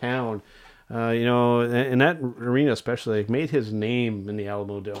hometown, in that arena especially, made his name in the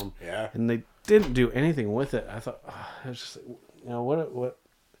Alamo Dome. Yeah. And they didn't do anything with it. I thought, it was just, what?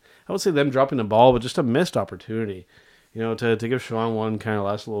 I would say them dropping the ball, but just a missed opportunity, to give Shawn one kind of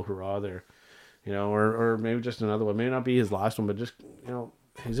last little hurrah there, or maybe just another one. Maybe not be his last one, but just,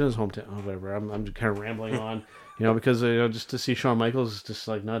 he's in his hometown. Oh, whatever. I'm just kind of rambling on. Because just to see Shawn Michaels just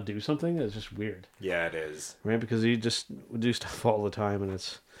like not do something is just weird. Yeah, it is. Right, because he just would do stuff all the time, and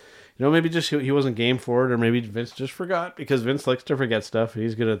it's, maybe just he wasn't game for it, or maybe Vince just forgot because Vince likes to forget stuff.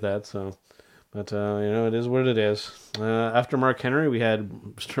 He's good at that. So, but it is what it is. After Mark Henry, we had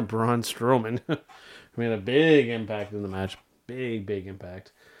Mr. Braun Strowman. We had a big impact in the match, big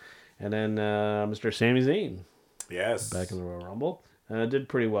impact, and then Mr. Sami Zayn. Yes, back in the Royal Rumble, did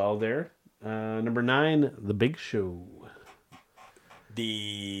pretty well there. Number 9, The Big Show.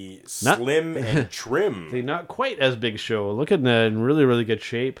 The slim and trim. The not quite as Big Show. Looking in really, really good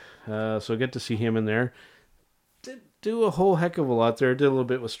shape. So get to see him in there. Did do a whole heck of a lot there. Did a little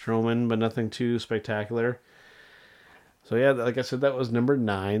bit with Strowman, but nothing too spectacular. So yeah, like I said, that was number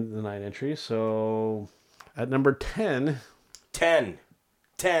 9, the 9 entry. So at number 10. 10.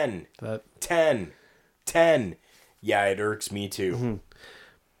 Yeah, it irks me too. Mm-hmm.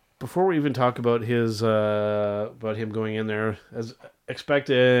 Before we even talk about his about him going in there as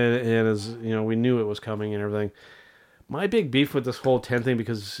expected and as we knew it was coming and everything, my big beef with this whole 10 thing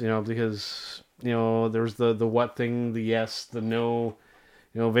because there was the what thing, the yes, the no.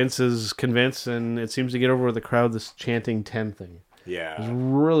 Vince is convinced and it seems to get over with the crowd this chanting 10 thing. Yeah, it's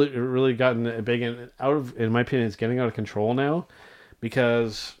really gotten big and in my opinion, it's getting out of control now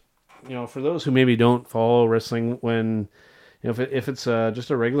because for those who maybe don't follow wrestling when if it's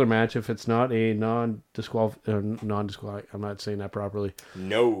just a regular match, if it's not a non-disqualify, I'm not saying that properly.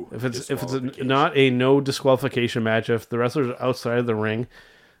 No. If it's not a no disqualification match, if the wrestlers are outside of the ring,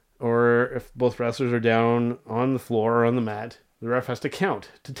 or if both wrestlers are down on the floor or on the mat, the ref has to count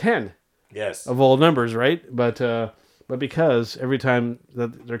to 10. Yes. Of all numbers, right? But because every time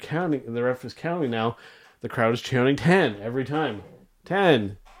that they're counting, the ref is counting now, the crowd is chanting 10 every time.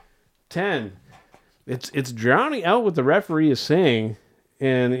 10. 10. It's drowning out what the referee is saying,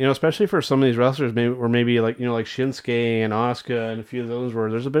 and especially for some of these wrestlers, maybe like like Shinsuke and Asuka and a few of those where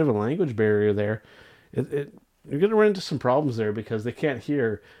there's a bit of a language barrier there. You're going to run into some problems there because they can't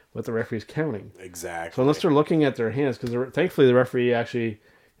hear what the referee's counting. Exactly. So unless they're looking at their hands, because thankfully the referee actually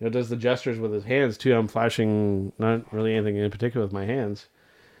does the gestures with his hands too. I'm flashing not really anything in particular with my hands.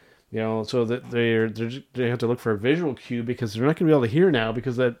 So that they have to look for a visual cue because they're not going to be able to hear now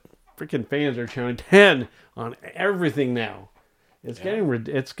because that freaking fans are chanting 10 on everything now. It's getting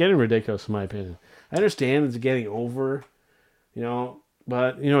ridiculous in my opinion. I understand it's getting over,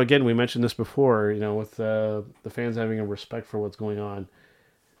 but again we mentioned this before, with the fans having a respect for what's going on.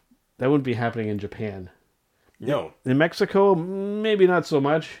 That wouldn't be happening in Japan. No. In Mexico, maybe not so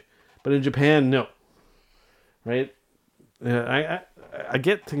much, but in Japan, no. Right? I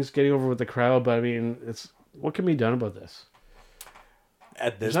get things getting over with the crowd, but I mean, what can be done about this?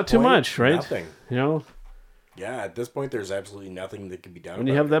 At this There's not point, too much, right? Nothing. Yeah, at this point, there's absolutely nothing that can be done. When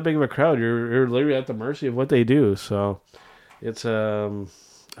you have that big of a crowd, you're literally at the mercy of what they do. So it's I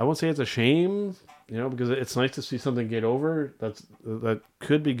won't say it's a shame, because it's nice to see something get over. That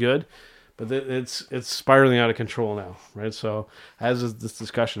could be good. But it's spiraling out of control now, right? So as is this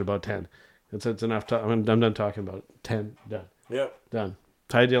discussion about 10. It's enough. I'm done talking about 10. Done. Yep. Done.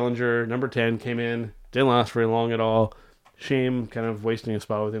 Ty Dillinger, number 10, came in. Didn't last very long at all. Shame kind of wasting a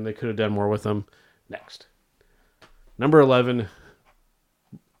spot with him. They could have done more with him. Next. Number 11.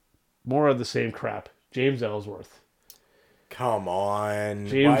 More of the same crap. James Ellsworth. Come on.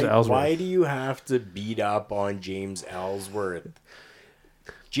 James Ellsworth. Why do you have to beat up on James Ellsworth?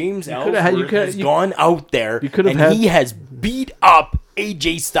 James Ellsworth has gone out there and he has beat up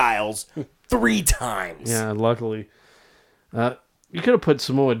AJ Styles 3 times. Yeah, luckily. You could have put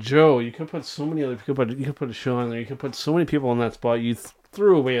Samoa Joe. You could put so many other. You could put a show on there. You could put so many people in that spot. You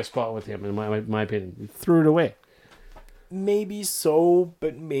threw away a spot with him, in my opinion. You threw it away. Maybe so,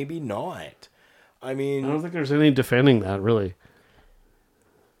 but maybe not. I mean, I don't think there's any defending that, really.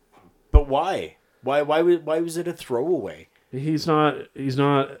 But why? Why was it a throwaway? He's not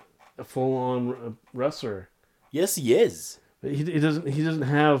a full-on wrestler. Yes, he is. He doesn't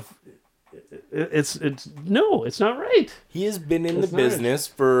have. It's not right. He has been in the business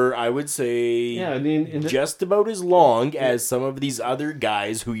for, I would say, just about as long as some of these other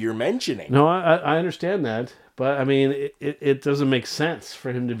guys who you're mentioning. No, I understand that, but I mean, it doesn't make sense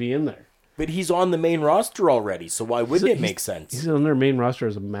for him to be in there. But he's on the main roster already, so why wouldn't it make sense? He's on their main roster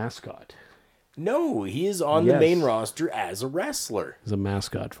as a mascot. No, he is on the main roster as a wrestler. He's a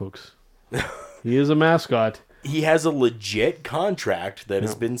mascot, folks. He is a mascot. He has a legit contract that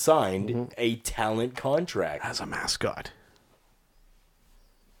has been signed, a talent contract. As a mascot.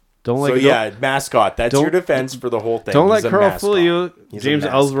 Mascot. That's your defense for the whole thing. Don't let Carl fool you. James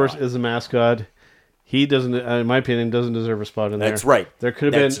Ellsworth is a mascot. He doesn't, in my opinion, doesn't deserve a spot in there. That's right. There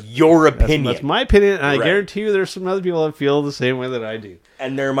could have been your opinion. That's my opinion, and I guarantee you there's some other people that feel the same way that I do.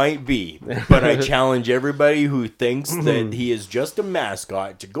 And there might be. But I challenge everybody who thinks that he is just a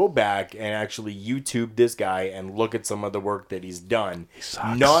mascot to go back and actually YouTube this guy and look at some of the work that he's done. He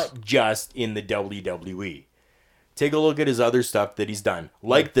sucks. Not just in the WWE. Take a look at his other stuff that he's done.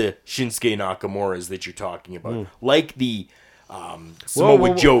 Like the Shinsuke Nakamura's that you're talking about. Like the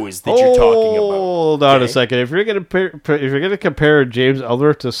Samoa Joe's that you're talking about. Hold on a second. If you're gonna compare James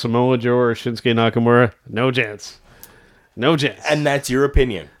Ellsworth to Samoa Joe or Shinsuke Nakamura, no chance. No chance. And that's your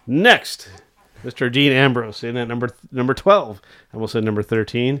opinion. Next, Mr. Dean Ambrose in at number 12. I almost said number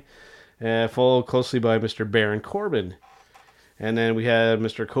 13. Followed closely by Mr. Baron Corbin. And then we had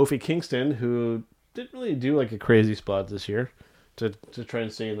Mr. Kofi Kingston, who didn't really do like a crazy spot this year to try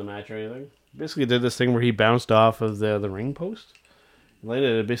and stay in the match or anything. Basically did this thing where he bounced off of the ring post.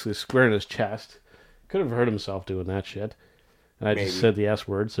 Landed it basically square in his chest. Could have hurt himself doing that shit. And I just said the S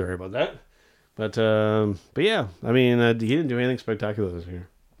word. Sorry about that. But yeah, I mean, he didn't do anything spectacular this year,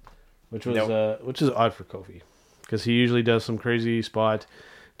 which is odd for Kofi, because he usually does some crazy spot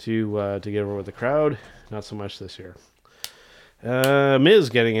to get over with the crowd. Not so much this year. Miz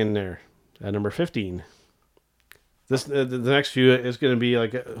getting in there at number 15. This the next few is going to be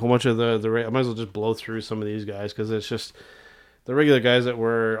like a whole bunch of the I might as well just blow through some of these guys because it's just the regular guys that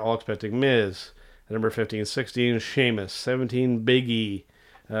we're all expecting. Miz, At number 15, 16, Sheamus. 17, Big E.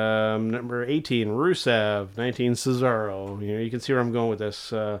 Number 18, Rusev. 19, Cesaro. You can see where I'm going with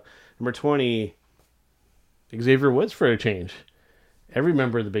this. Number 20, Xavier Woods for a change. Every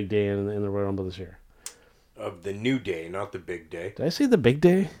member of the Big Day in the Royal Rumble this year. Of the New Day, not the Big Day. Did I say the Big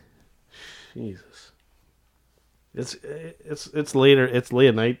Day? Jesus. It's later. It's late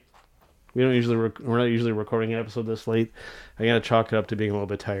at night. We're not usually recording an episode this late. I gotta chalk it up to being a little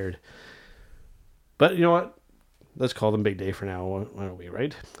bit tired. But you know what? Let's call them Big Day for now. Why don't we?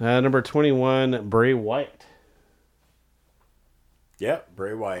 Right? Number 21, Bray Wyatt. Yeah,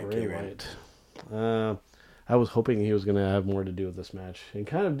 Bray Wyatt came in. I was hoping he was gonna have more to do with this match, and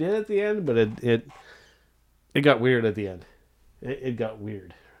kind of did at the end, but it got weird at the end. It got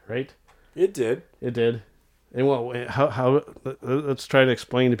weird, right? It did. It did. And how? Let's try to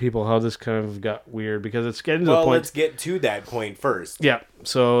explain to people how this kind of got weird, because it's getting to the point. Well, let's get to that point first. Yeah.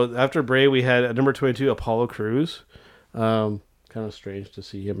 So after Bray, we had at number 22 Apollo Crews. Kind of strange to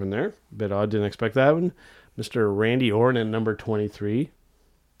see him in there. A bit odd. Didn't expect that one. Mr. Randy Orton at number 23.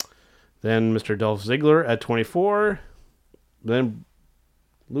 Then Mr. Dolph Ziggler at 24. Then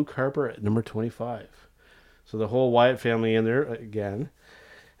Luke Harper at number 25. So the whole Wyatt family in there again.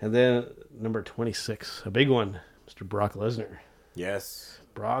 And then number 26, a big one, Mr. Brock Lesnar. Yes.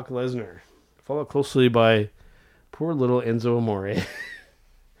 Brock Lesnar. Followed closely by poor little Enzo Amore,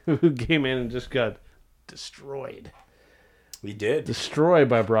 who came in and just got destroyed. We did. Destroyed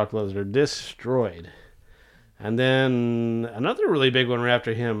by Brock Lesnar. Destroyed. And then another really big one right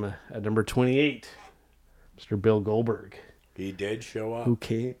after him at number 28, Mr. Bill Goldberg. He did show up. Who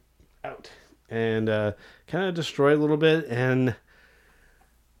came out and kind of destroyed a little bit and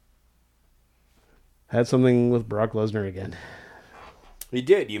had something with Brock Lesnar again. He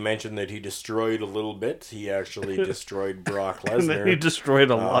did. You mentioned that he destroyed a little bit. He actually destroyed Brock Lesnar. And then he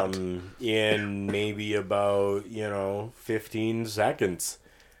destroyed a lot. In maybe about, 15 seconds.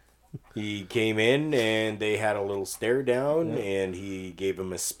 He came in and they had a little stare down and he gave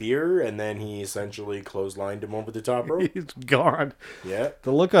him a spear and then he essentially clotheslined him over the top rope. He's gone. Yeah.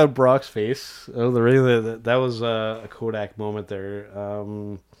 The look on Brock's face, that was a Kodak moment there.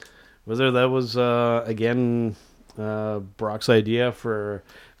 That was again Brock's idea for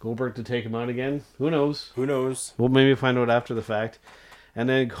Goldberg to take him out again? Who knows? We'll maybe find out after the fact. And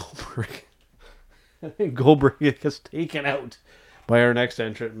then Goldberg gets taken out by our next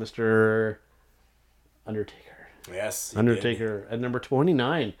entrant, Mr. Undertaker. Yes. Undertaker at number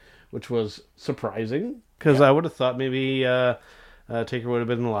 29, which was surprising because I would have thought maybe Taker would have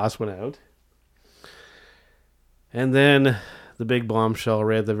been the last one out. And then the big bombshell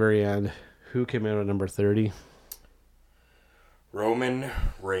right at the very end. Who came out at number 30? Roman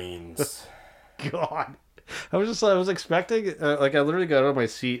Reigns. God. I was expecting, I literally got out of my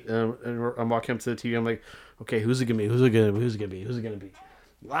seat and I'm walking up to the TV. I'm like, okay, who's it going to be?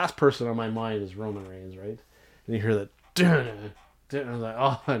 Last person on my mind is Roman Reigns, right? And you hear that, and I was like,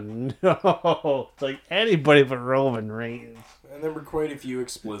 oh no. It's like anybody but Roman Reigns. And there were quite a few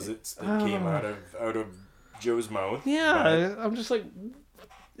explicits that came out of Joe's mouth. Yeah, I'm just like,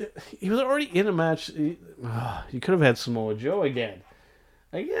 he was already in a match. You could have had Samoa Joe again.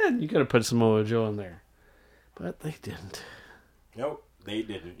 You could have put Samoa Joe in there. But they didn't. Nope, they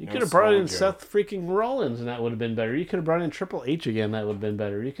didn't. You could have brought in Seth freaking Rollins and that would have been better. You could have brought in Triple H again. That would have been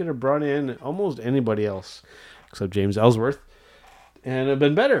better. You could have brought in almost anybody else except James Ellsworth and it would have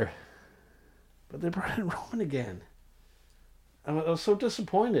been better. But they brought in Roman again. I was so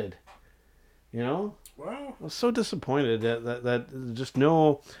disappointed. Well, I was so disappointed that just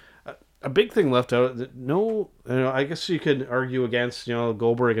no... A big thing left out, that I guess you could argue against,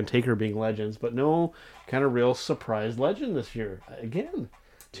 Goldberg and Taker being legends, but no kind of real surprise legend this year. Again,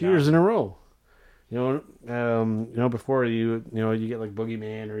 2 years in a row. Before you get like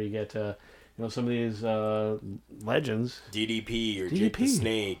Boogeyman or you get, some of these legends. DDP or Jake the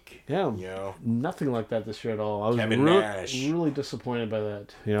Snake. Yeah. Nothing like that this year at all. I was Nash. really disappointed by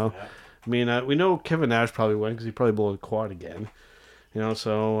that, Yeah. I mean, we know Kevin Nash probably won because he probably blew a quad again. But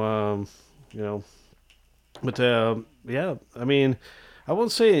I mean, I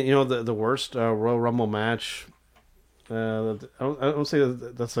won't say, the worst Royal Rumble match. I don't say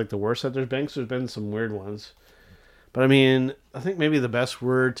that's like the worst that there's been, 'cause there's been some weird ones. But I mean, I think maybe the best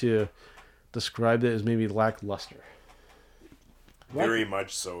word to describe it is maybe lackluster. Very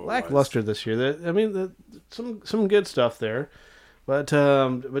much so. Lackluster this year. Some good stuff there, but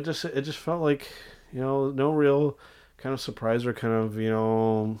it just felt like, no real kind of surprise or kind of,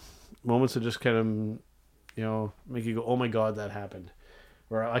 moments that just kind of, make you go, oh my God, that happened.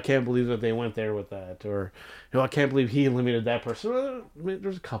 or I can't believe that they went there with that, or I can't believe he eliminated that person. Well, I mean,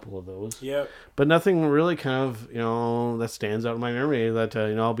 there's a couple of those, but nothing really kind of that stands out in my memory that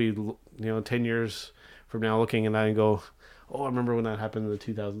I'll be 10 years from now looking at that and go, oh, I remember when that happened in the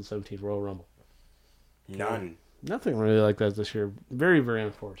 2017 Royal Rumble. None. Nothing really like that this year. Very, very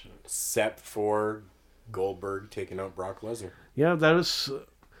unfortunate. Except for Goldberg taking out Brock Lesnar. Yeah, that is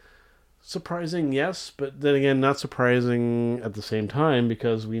surprising, yes, but then again, not surprising at the same time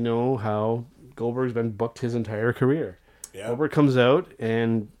because we know how Goldberg's been booked his entire career. Yeah. Goldberg comes out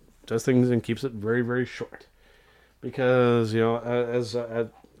and does things and keeps it very, very short. Because, as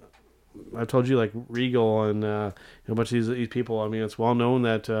I told you, like Regal and a bunch of these people, I mean, it's well known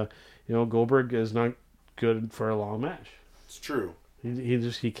that, Goldberg is not good for a long match. It's true.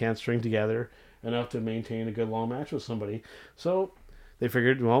 He can't string together enough to maintain a good long match with somebody. So they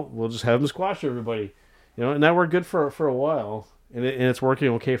figured, well, we'll just have him squash everybody, and that worked good for a while, and it's working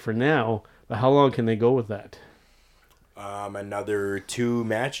okay for now. But how long can they go with that? Another 2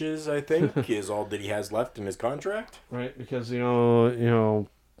 matches, I think, is all that he has left in his contract. Right, because we know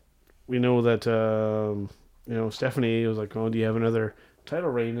that Stephanie was like, "Oh, do you have another title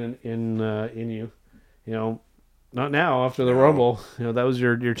reign in you?" Not now after the Rumble. That was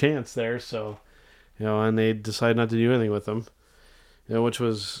your chance there. So, and they decided not to do anything with them. Which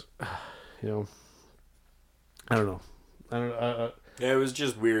was, I don't know. Yeah, it was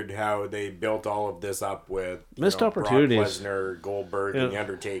just weird how they built all of this up with missed opportunities. Brock Lesnar, Goldberg, and The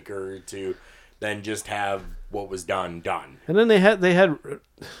Undertaker to then just have what was done. And then they had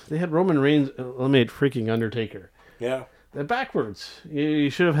Roman Reigns eliminate freaking Undertaker. Yeah. Backwards. You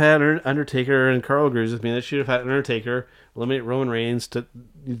should have had Undertaker, and Carl agrees with me. They should have had Undertaker eliminate Roman Reigns to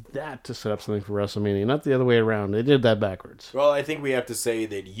set up something for WrestleMania, not the other way around. They did that backwards. Well, I think we have to say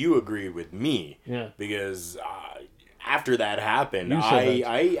that you agree with me. Yeah. Because after that happened,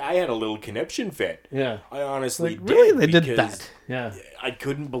 I had a little conniption fit. Yeah. I honestly did. Really? They did that. Yeah. I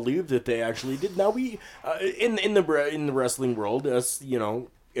couldn't believe that they actually did. Now we in the wrestling world, us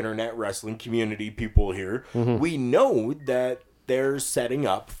internet wrestling community people here, we know that they're setting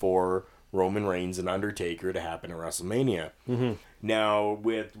up for Roman Reigns and Undertaker to happen at WrestleMania. Mm-hmm. Now,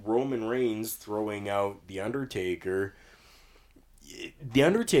 with Roman Reigns throwing out The Undertaker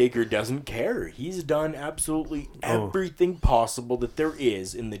doesn't care. He's done absolutely everything possible that there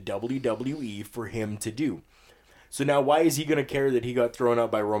is in the WWE for him to do. So now why is he going to care that he got thrown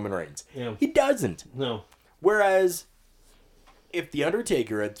out by Roman Reigns? Yeah. He doesn't. No. Whereas if The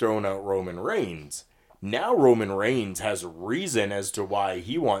Undertaker had thrown out Roman Reigns, now Roman Reigns has a reason as to why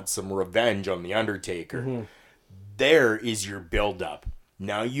he wants some revenge on The Undertaker. Mm-hmm. There is your build-up.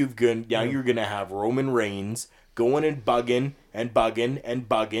 Now you're going to have Roman Reigns going and bugging,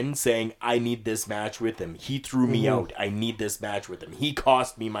 saying, I need this match with him. He threw me out. I need this match with him. He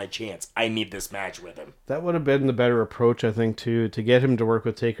cost me my chance. I need this match with him. That would have been the better approach, I think, to get him to work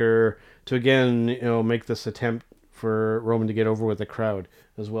with Taker, to again, make this attempt for Roman to get over with the crowd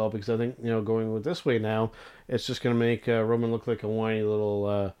as well, because I think going with this way now, it's just going to make Roman look like a whiny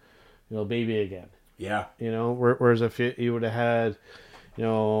little baby again. Yeah. Whereas if you would have had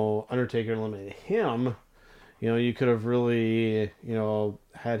Undertaker eliminate him, you could have really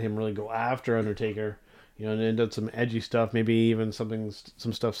had him really go after Undertaker, and then done some edgy stuff, maybe even some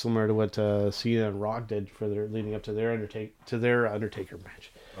stuff similar to what Cena and Rock did for their leading up to their Undertaker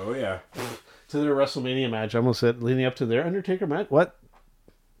match. Oh yeah. To their WrestleMania match. I almost said leading up to their Undertaker match. What?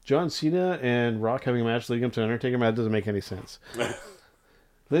 John Cena and Rock having a match leading up to an Undertaker match doesn't make any sense.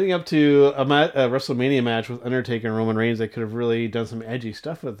 Leading up to a WrestleMania match with Undertaker and Roman Reigns, they could have really done some edgy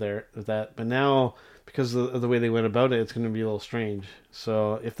stuff with that. But now, because of the way they went about it, it's going to be a little strange.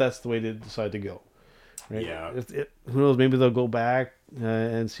 So if that's the way they decide to go. Right? Yeah. Who knows? Maybe they'll go back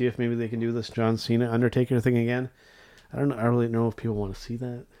and see if maybe they can do this John Cena Undertaker thing again. I don't know. I really don't know if people want to see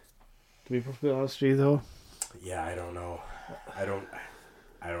that. To be perfectly honest with you, though. Yeah, I don't know. I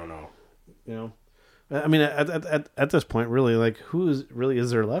don't know. I mean, at this point, really, like,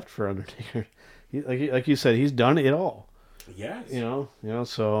 is there left for Undertaker? Like you said, he's done it all. Yes.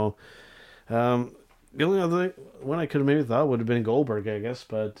 So the only other one I could have maybe thought would have been Goldberg, I guess,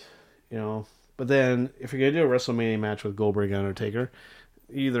 but then if you're gonna do a WrestleMania match with Goldberg and Undertaker,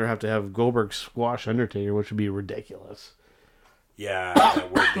 you either have to have Goldberg squash Undertaker, which would be ridiculous. Yeah,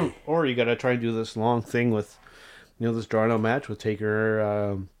 that would be. Or you got to try and do this long thing with, this drawn out match with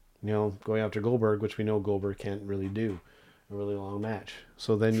Taker, going after Goldberg, which we know Goldberg can't really do a really long match.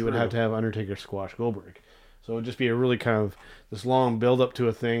 So then you would have to have Undertaker squash Goldberg. So it would just be a really kind of this long build up to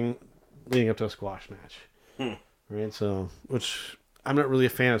a thing leading up to a squash match. Right? So, which I'm not really a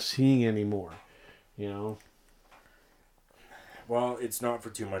fan of seeing anymore, well, it's not for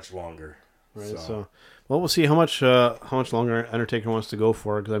too much longer. Right. So, well, we'll see how much longer Undertaker wants to go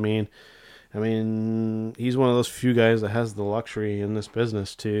for. Because I mean, he's one of those few guys that has the luxury in this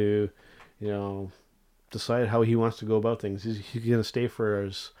business to, decide how he wants to go about things. He's going to stay for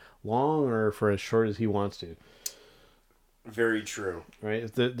as long or for as short as he wants to. Very true. Right. I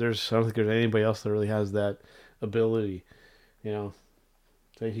don't think there's anybody else that really has that ability. So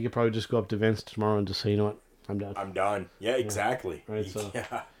he could probably just go up to Vince tomorrow and just say, you know what, I'm done. I'm done. Yeah, exactly. Right. So,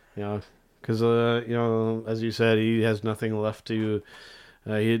 yeah. Because, as you said, he has nothing left to.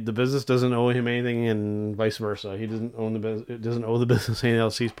 The business doesn't owe him anything, and vice versa. He doesn't own the business. It doesn't owe the business anything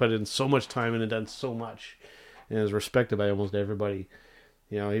else. He's put in so much time and done so much, and is respected by almost everybody.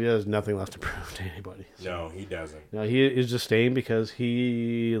 He has nothing left to prove to anybody. So, no, he doesn't. He is just staying because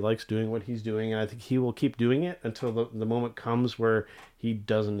he likes doing what he's doing, and I think he will keep doing it until the moment comes where he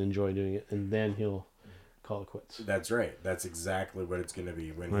doesn't enjoy doing it, and then he'll call it quits. That's right. That's exactly what it's going to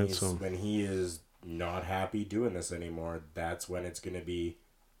be. When he is not happy doing this anymore, that's when it's going to be,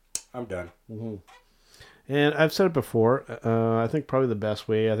 I'm done. Mm-hmm. And I've said it before, I think probably the best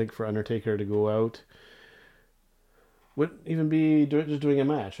way, for Undertaker to go out would even be just doing a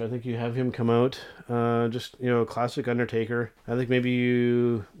match. I think you have him come out, classic Undertaker. I think maybe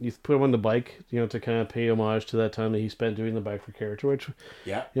you put him on the bike, to kind of pay homage to that time that he spent doing the biker character, which,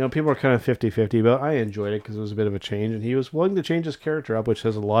 people are kind of 50-50, but I enjoyed it because it was a bit of a change, and he was willing to change his character up, which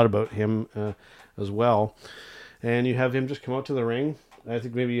says a lot about him as well. And you have him just come out to the ring. I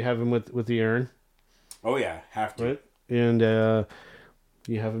think maybe you have him with the urn. Oh, yeah, have to. Right? And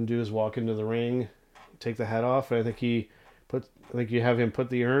you have him do his walk into the ring, take the hat off. I think you have him put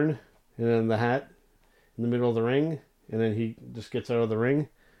the urn and then the hat in the middle of the ring, and then he just gets out of the ring,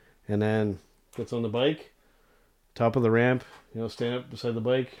 and then gets on the bike, top of the ramp, stand up beside the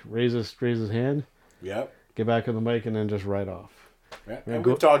bike, raise his hand, get back on the bike, and then just ride off. Yeah. And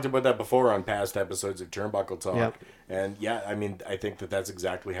we've talked about that before on past episodes of Turnbuckle Talk. Yep. And I think that's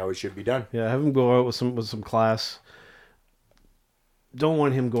exactly how it should be done. Yeah, have him go out with some class. Don't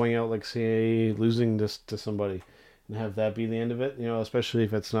want him going out like, say, losing this to somebody and have that be the end of it, especially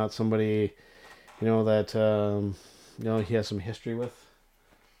if it's not somebody, that, he has some history with.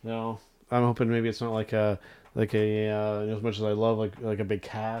 I'm hoping maybe it's not like a as much as I love like a big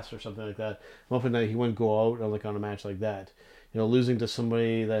cast or something like that. I'm hoping that he wouldn't go out on a match like that. Losing to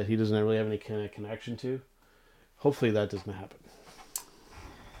somebody that he doesn't really have any kind of connection to. Hopefully that doesn't happen.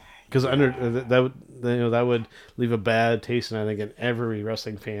 Because that would leave a bad taste, I think, in every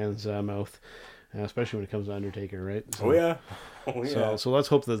wrestling fan's mouth, especially when it comes to Undertaker, right? So, oh yeah. So let's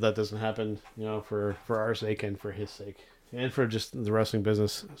hope that doesn't happen, for our sake and for his sake, and for just the wrestling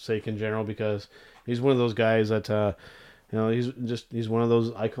business sake in general, because he's one of those guys that, he's one of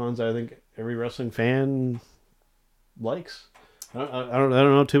those icons that I think every wrestling fan likes. I don't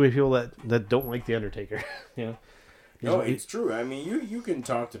know too many people that don't like the Undertaker, No, it's true. I mean, you can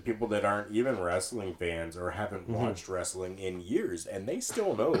talk to people that aren't even wrestling fans or haven't watched wrestling in years, and they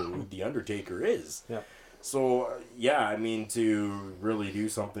still know who The Undertaker is. Yeah. So, to really do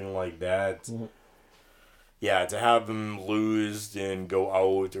something like that, to have him lose and go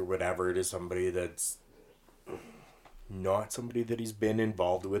out or whatever to somebody that's not somebody that he's been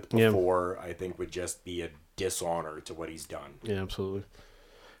involved with before, I think would just be a dishonor to what he's done. Yeah, absolutely.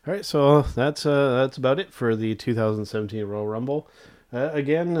 All right, so that's about it for the 2017 Royal Rumble.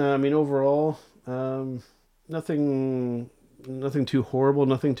 Again, overall, nothing too horrible,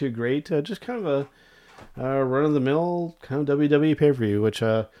 nothing too great. Just kind of a run-of-the-mill kind of WWE pay-per-view, which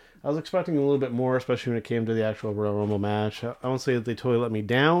I was expecting a little bit more, especially when it came to the actual Royal Rumble match. I won't say that they totally let me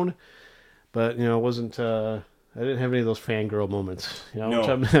down, but it wasn't. I didn't have any of those fangirl moments, which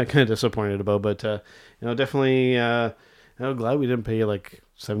I'm kind of disappointed about. But definitely, I'm glad we didn't pay like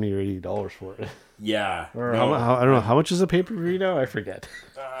 $70 or $80 for it. Yeah. Or I don't know, how much is a pay-per-view now? I forget.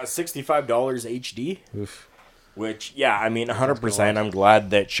 $65 HD. Oof. Which, 100%. I'm glad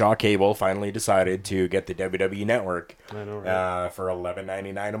that Shaw Cable finally decided to get the WWE Network. I know, right? For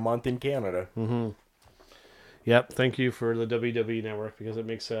 $11.99 a month in Canada. Mm-hmm. Yep. Thank you for the WWE Network, because it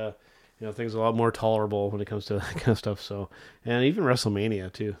makes things a lot more tolerable when it comes to that kind of stuff. So, and even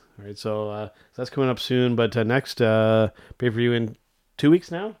WrestleMania too. All right. So that's coming up soon. But next pay-per-view in 2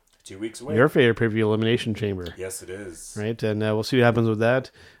 weeks now. 2 weeks away. Your favorite pay-per-view, Elimination Chamber. Yes, it is. Right, and we'll see what happens with that.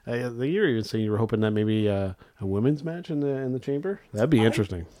 You were even saying you were hoping that maybe a women's match in the chamber. That'd be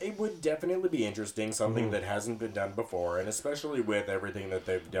interesting. It would definitely be interesting. Something that hasn't been done before, and especially with everything that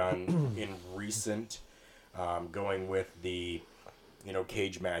they've done in recent, going with the,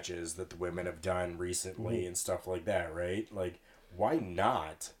 cage matches that the women have done recently and stuff like that. Right, like why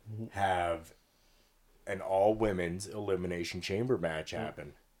not have an all women's elimination chamber match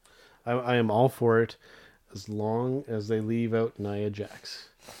happen. I am all for it, as long as they leave out Nia Jax.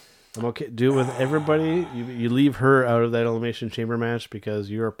 I'm okay. Do it with everybody. You leave her out of that elimination chamber match because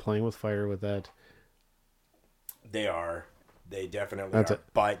you are playing with fire with that. They are. They definitely That's are. it.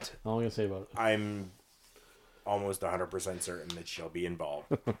 But All I'm gonna say about it. I'm almost 100% certain that she'll be involved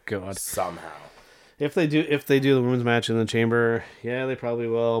Oh God. somehow. If they do the women's match in the chamber, yeah, they probably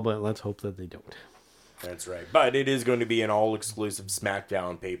will. But let's hope that they don't. That's right. But it is going to be an all-exclusive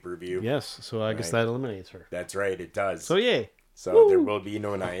SmackDown pay-per-view. Yes. So I guess that eliminates her. That's right. It does. So yay. So Woo! there will be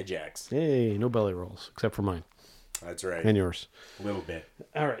no Nia Jax. Yay. No belly rolls except for mine That's right. and yours. A little bit.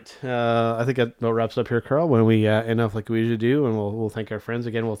 All right. I think that about wraps up here, Carl. When we end off like we usually do, and we'll thank our friends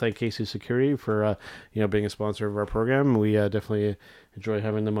again. We'll thank Casey Security for being a sponsor of our program. We definitely enjoy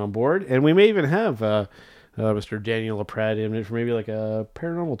having them on board, and we may even have Mr. Daniel LaPrade in for maybe like a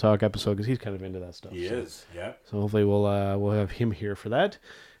paranormal talk episode because he's kind of into that stuff. He is. Yeah. So hopefully we'll have him here for that.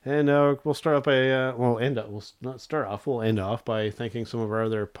 And we'll start off by we'll end off by thanking some of our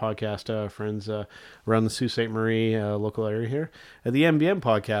other podcast friends around the Sault Ste. Marie local area here at the MBM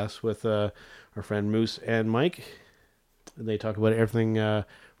podcast with our friend Moose and Mike. They talk about everything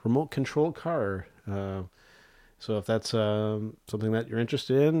remote control car. So if that's something that you're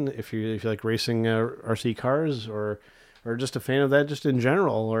interested in, if you like racing RC cars or just a fan of that just in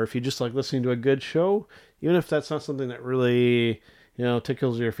general, or if you just like listening to a good show, even if that's not something that really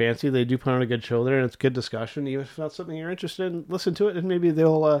tickles your fancy, they do put on a good show there, and it's good discussion. Even if that's something you're interested in, listen to it, and maybe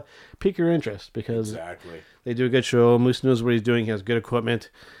they'll pique your interest because they do a good show. Moose knows what he's doing. He has good equipment,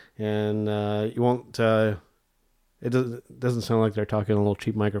 and you won't. It doesn't sound like they're talking on little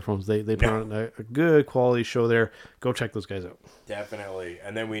cheap microphones. They put on a good quality show there. Go check those guys out. Definitely.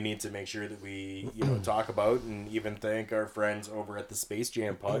 And then we need to make sure that we talk about and even thank our friends over at the Space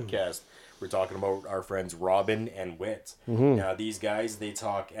Jam podcast. We're talking about our friends Robin and Whit. Mm-hmm. Now, these guys, they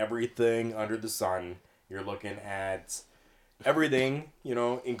talk everything under the sun. You're looking at everything,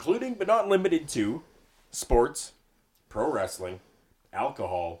 including but not limited to sports, pro wrestling,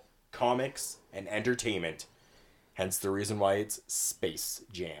 alcohol, comics, and entertainment. Hence the reason why it's Space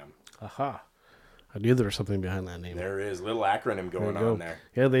Jam. Aha. I knew there was something behind that name. There is a little acronym going on there.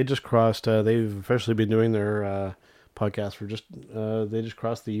 Yeah, they just crossed, they've officially been doing their podcast for they just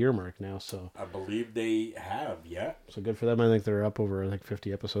crossed the year mark now. So I believe they have, yeah. So good for them. I think they're up over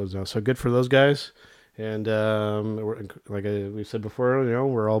 50 episodes now. So good for those guys. And like we said before,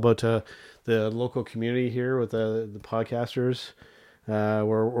 we're all about the local community here with the podcasters.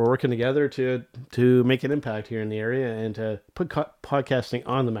 We're working together to make an impact here in the area and to put podcasting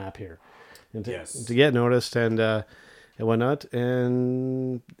on the map here, and to get noticed and whatnot.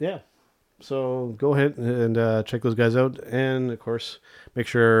 And yeah, so go ahead and check those guys out. And of course, make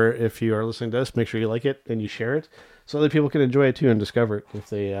sure if you are listening to us, make sure you like it and you share it so other people can enjoy it too and discover it if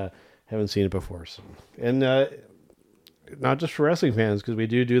they haven't seen it before. So, and not just for wrestling fans, because we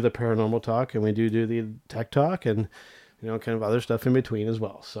do the paranormal talk and we do the tech talk and kind of other stuff in between as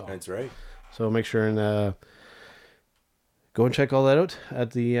well. So that's right. So make sure and go and check all that out at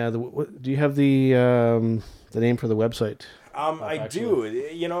the do you have the name for the website? I do.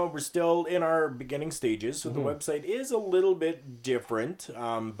 We're still in our beginning stages, so the website is a little bit different.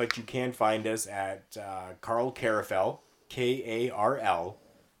 But you can find us at Carl Carufel,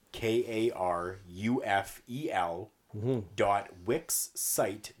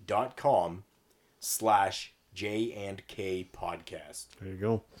 podcast. There you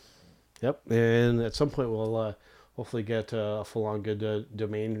go. Yep. And at some point we'll hopefully get a full-on good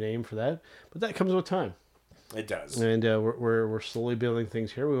domain name for that. But that comes with time. It does. And we're slowly building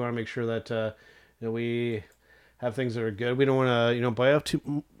things here. We want to make sure that we have things that are good. We don't want to bite off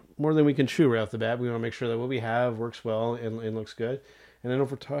more than we can chew right off the bat. We want to make sure that what we have works well and looks good. And then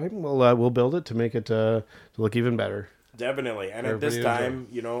over time we'll build it to make it to look even better. Definitely. And at this time,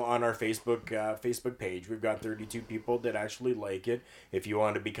 on our Facebook page, we've got 32 people that actually like it. If you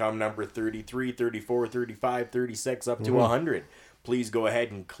want to become number 33, 34, 35, 36, up to 100, please go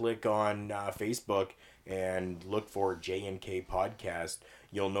ahead and click on Facebook and look for J&K Podcast.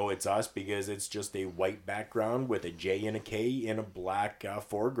 You'll know it's us because it's just a white background with a J and a K in a black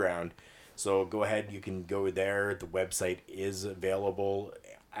foreground. So go ahead, you can go there. The website is available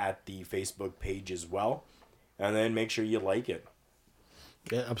at the Facebook page as well. And then make sure you like it.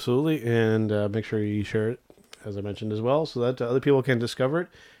 Yeah, absolutely. And make sure you share it, as I mentioned as well, so that other people can discover it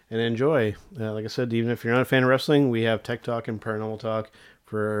and enjoy. Like I said, even if you're not a fan of wrestling, we have tech talk and paranormal talk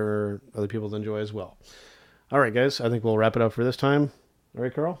for other people to enjoy as well. All right, guys. I think we'll wrap it up for this time. All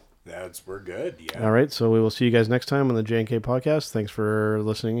right, Carl? We're good, yeah. All right, so we will see you guys next time on the J&K Podcast. Thanks for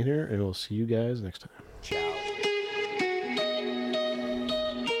listening in here, and we'll see you guys next time.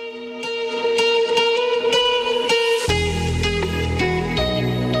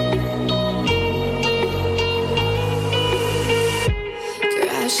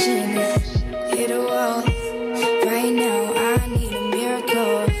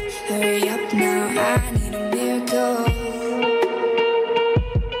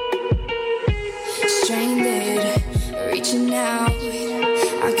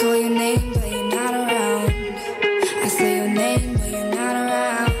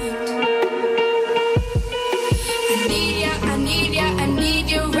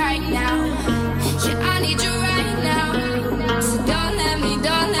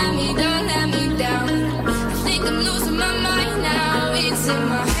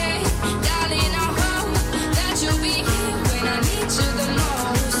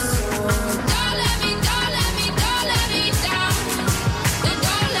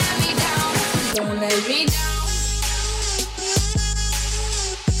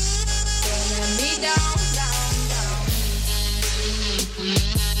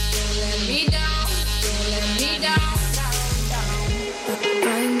 me down, don't let me down,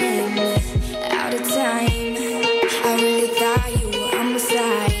 running out of time. I really thought you were on my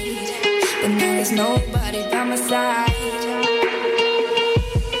side, but now there's nobody by my side.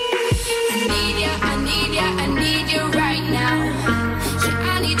 I need ya, I need ya, I need you right now.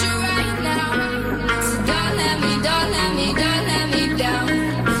 Yeah, I need you right now. So don't let me down.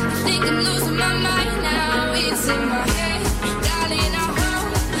 I think I'm losing my mind now. It's in my head, darling. I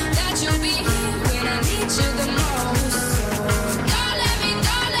hope that you'll be here when I need you the most. So don't let me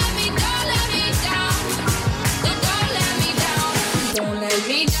down. Don't let me down. Don't let me down. Don't let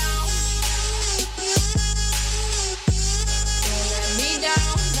me down. Don't let me down.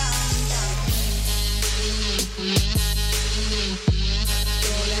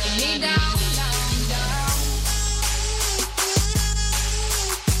 Don't let me down.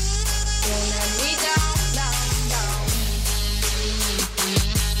 Don't let me down.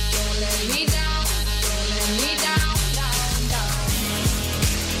 Don't let me down. Don't let me down.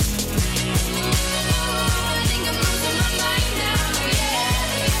 I think I'm losing my mind now.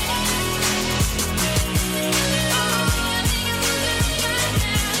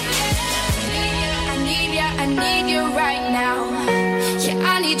 I need you right now. Yeah,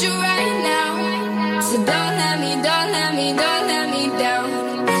 I need you right now. So don't let me down.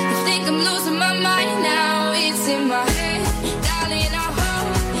 I think I'm losing